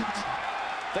about.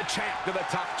 The champ to the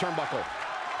top turnbuckle.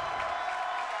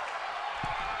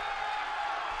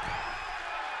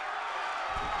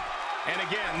 And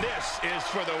again, this is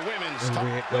for the women's And top.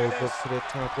 Red goes up to the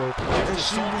top rope, and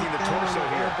she went the down torso on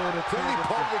the here. elbow to Clearly Candice.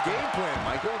 part of the game plan,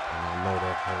 Michael. And I know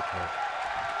that hurt her.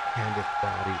 Candice's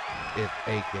body is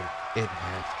aching. It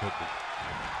has to be.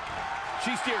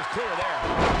 She steers clear there.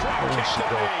 Oh, and she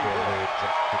goes for a leg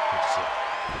drop kick herself.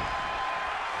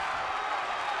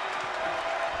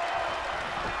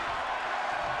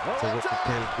 So what the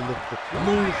Candice to look for?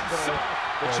 Moonsault.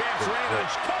 The champ's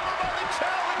range covered by the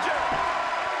challenger.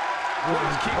 Oh,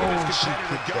 she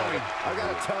kicked out. I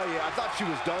gotta tell you, I thought she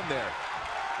was done there.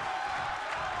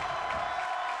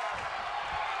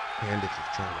 Candice is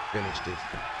trying to finish this.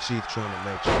 She's trying to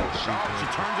make sure she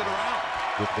turns it around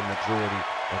with the majority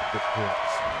of the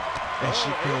points. And she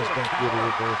comes back with a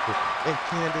reversal. And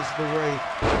Candice LeRae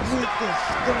with the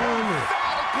stunner.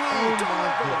 Oh my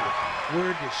goodness.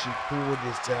 Where did she pull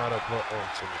this out of her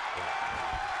alternate point?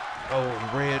 Oh,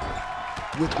 Red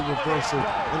with the reversal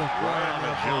and a flying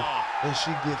elbow. And she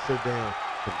gets her down.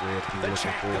 The Red be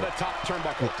looking for it.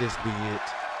 Could this be it?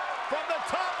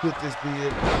 Could this be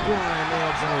it? Flying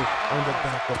elbow on the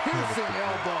back of Candice.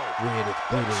 Red is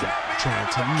brutally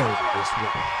trying to murder this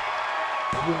woman.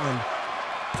 1,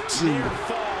 2,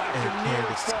 and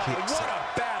Candice kicks out.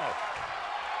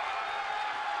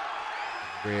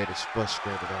 Red is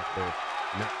frustrated out there,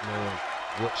 not knowing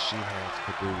what she has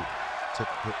to do to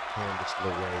put Candice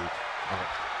LeRae out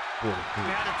for the coup.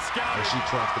 And she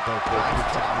tries to go for a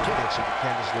quick time connection with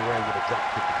Candice LeRae with a drop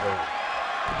kick of her.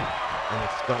 And a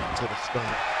stomp to the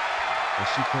stomach. And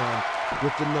she comes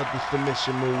with another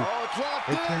submission move.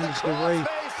 And Candice LeRae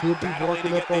could be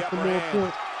barking up on some more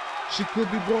points. She could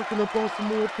be barking up on some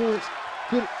more points.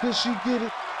 Could she get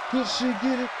it? Could she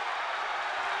get it?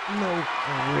 No.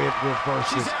 Red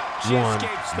reverses one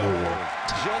more.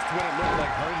 Just when it looked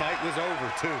like her night was over,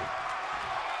 too.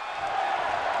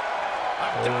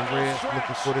 Red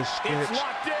looking for this stretch.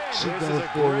 She goes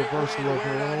for a reversal of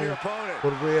her own,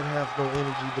 but Red has no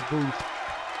energy to boost.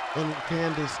 And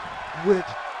Candace with,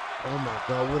 oh my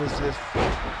God, what is this?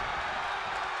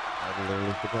 I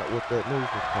literally forgot what that move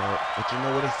was called. But you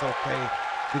know what? It's okay.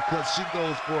 Because she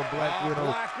goes for a Black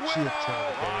Widow. She is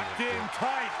trying to gain them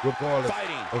points. Regardless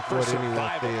of what anyone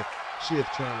says, she is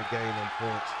trying to gain them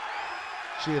points.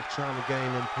 She is trying to gain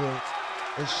them points.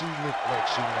 And she looked like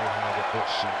she may have it, but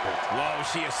she doesn't. Whoa,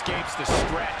 she escapes the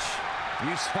stretch.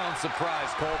 You sound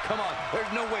surprised, Cole. Come on. There's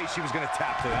no way she was going to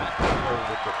tap to that. Her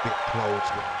with the big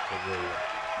clothesline for Red.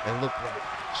 And look like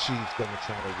she's going to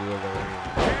try to reel her in.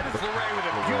 Candice LeRae with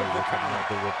a beautiful counter.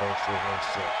 The reversal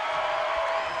herself.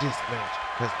 This match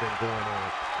has been going on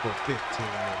for 15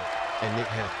 minutes. And it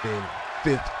has been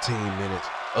 15 minutes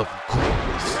of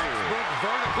greatness.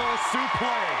 Vertical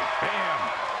suplex. Bam.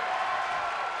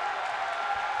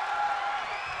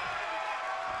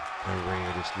 And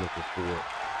Red is looking for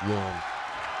one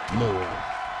more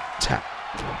tap.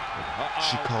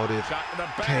 She called it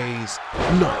K's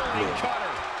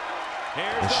Nightmare.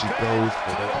 And she goes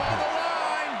for that count.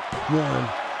 1,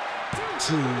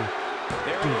 2,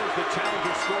 3. The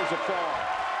challenger scores a fall.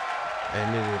 And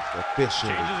it is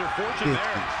officially 57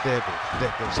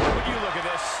 seconds. When you look at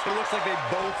this, it looks like they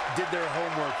both did their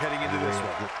homework heading into this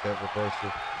one. Gets that reversal.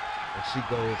 And she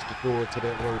goes to go into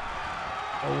that rope.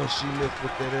 Oh, and she missed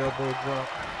with that elbow drop.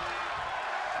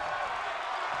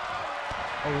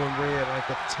 Oh, and Red like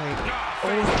a tank. Oh,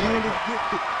 and Candice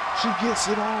gets it. She gets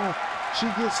it all. She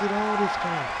gets it all this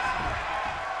time.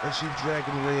 And she's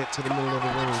dragging Red to the middle of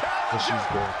the ring. And she's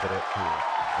going for that kill.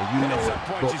 And you know at some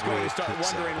point she's going to start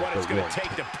kicks wondering out what it's going to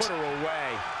take to kicks. put her away.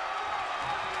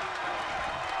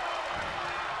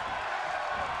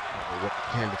 What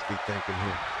can Candice be thinking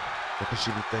here? What could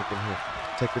she be thinking here?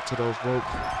 Take it to those ropes.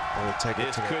 Or take it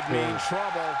to that This could mean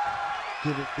trouble.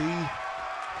 Could it be?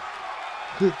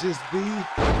 Could this be?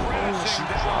 Oh, she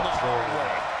drops her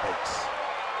face.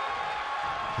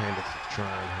 Candice is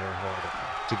trying her harder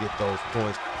to get those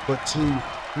points. But 2-1,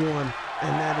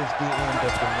 and that is the end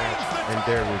of the match. And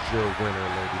there was your winner,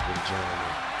 ladies and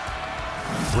gentlemen.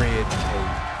 Red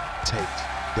Cage takes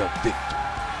the victory.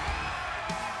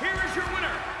 Here is your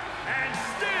winner, and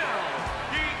still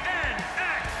the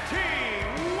NXT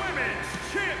Women's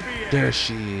Champion. There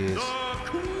she is.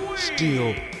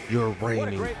 Still your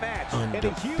reigning,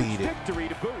 undefeated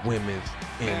women's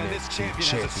And this NXT champion has a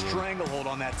champion. stranglehold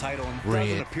on that title and Red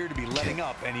doesn't appear to be letting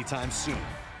up anytime soon.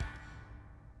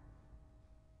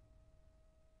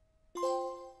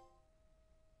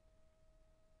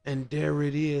 And there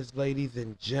it is, ladies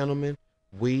and gentlemen.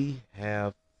 We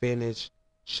have finished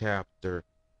chapter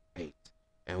 8.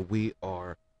 And we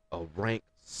are a rank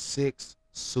 6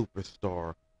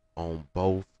 superstar on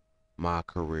both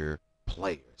MyCareer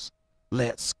players.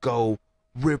 Let's go.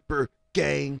 Ripper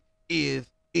Gang is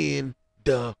in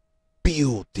the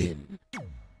building.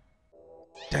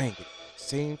 Dang it.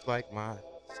 Seems like my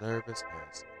service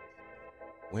has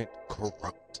went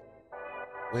corrupt.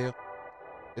 Well,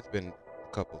 it's been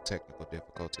a couple technical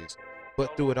difficulties,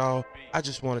 but through it all, I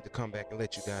just wanted to come back and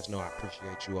let you guys know I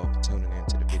appreciate you all for tuning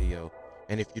into the video.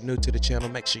 And if you're new to the channel,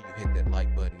 make sure you hit that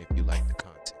like button if you like the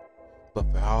content. But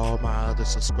for all my other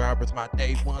subscribers, my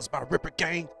day ones, my Ripper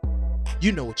Gang,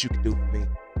 you know what you can do for me.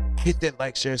 Hit that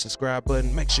like, share, and subscribe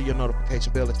button. Make sure your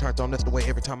notification bell is turned on. That's the way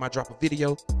every time I drop a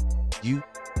video, you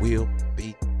will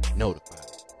be notified.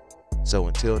 So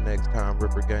until next time,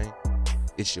 Ripper Gang,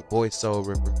 it's your boy Soul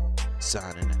Ripper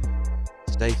signing out.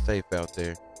 Stay safe out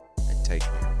there and take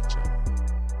care.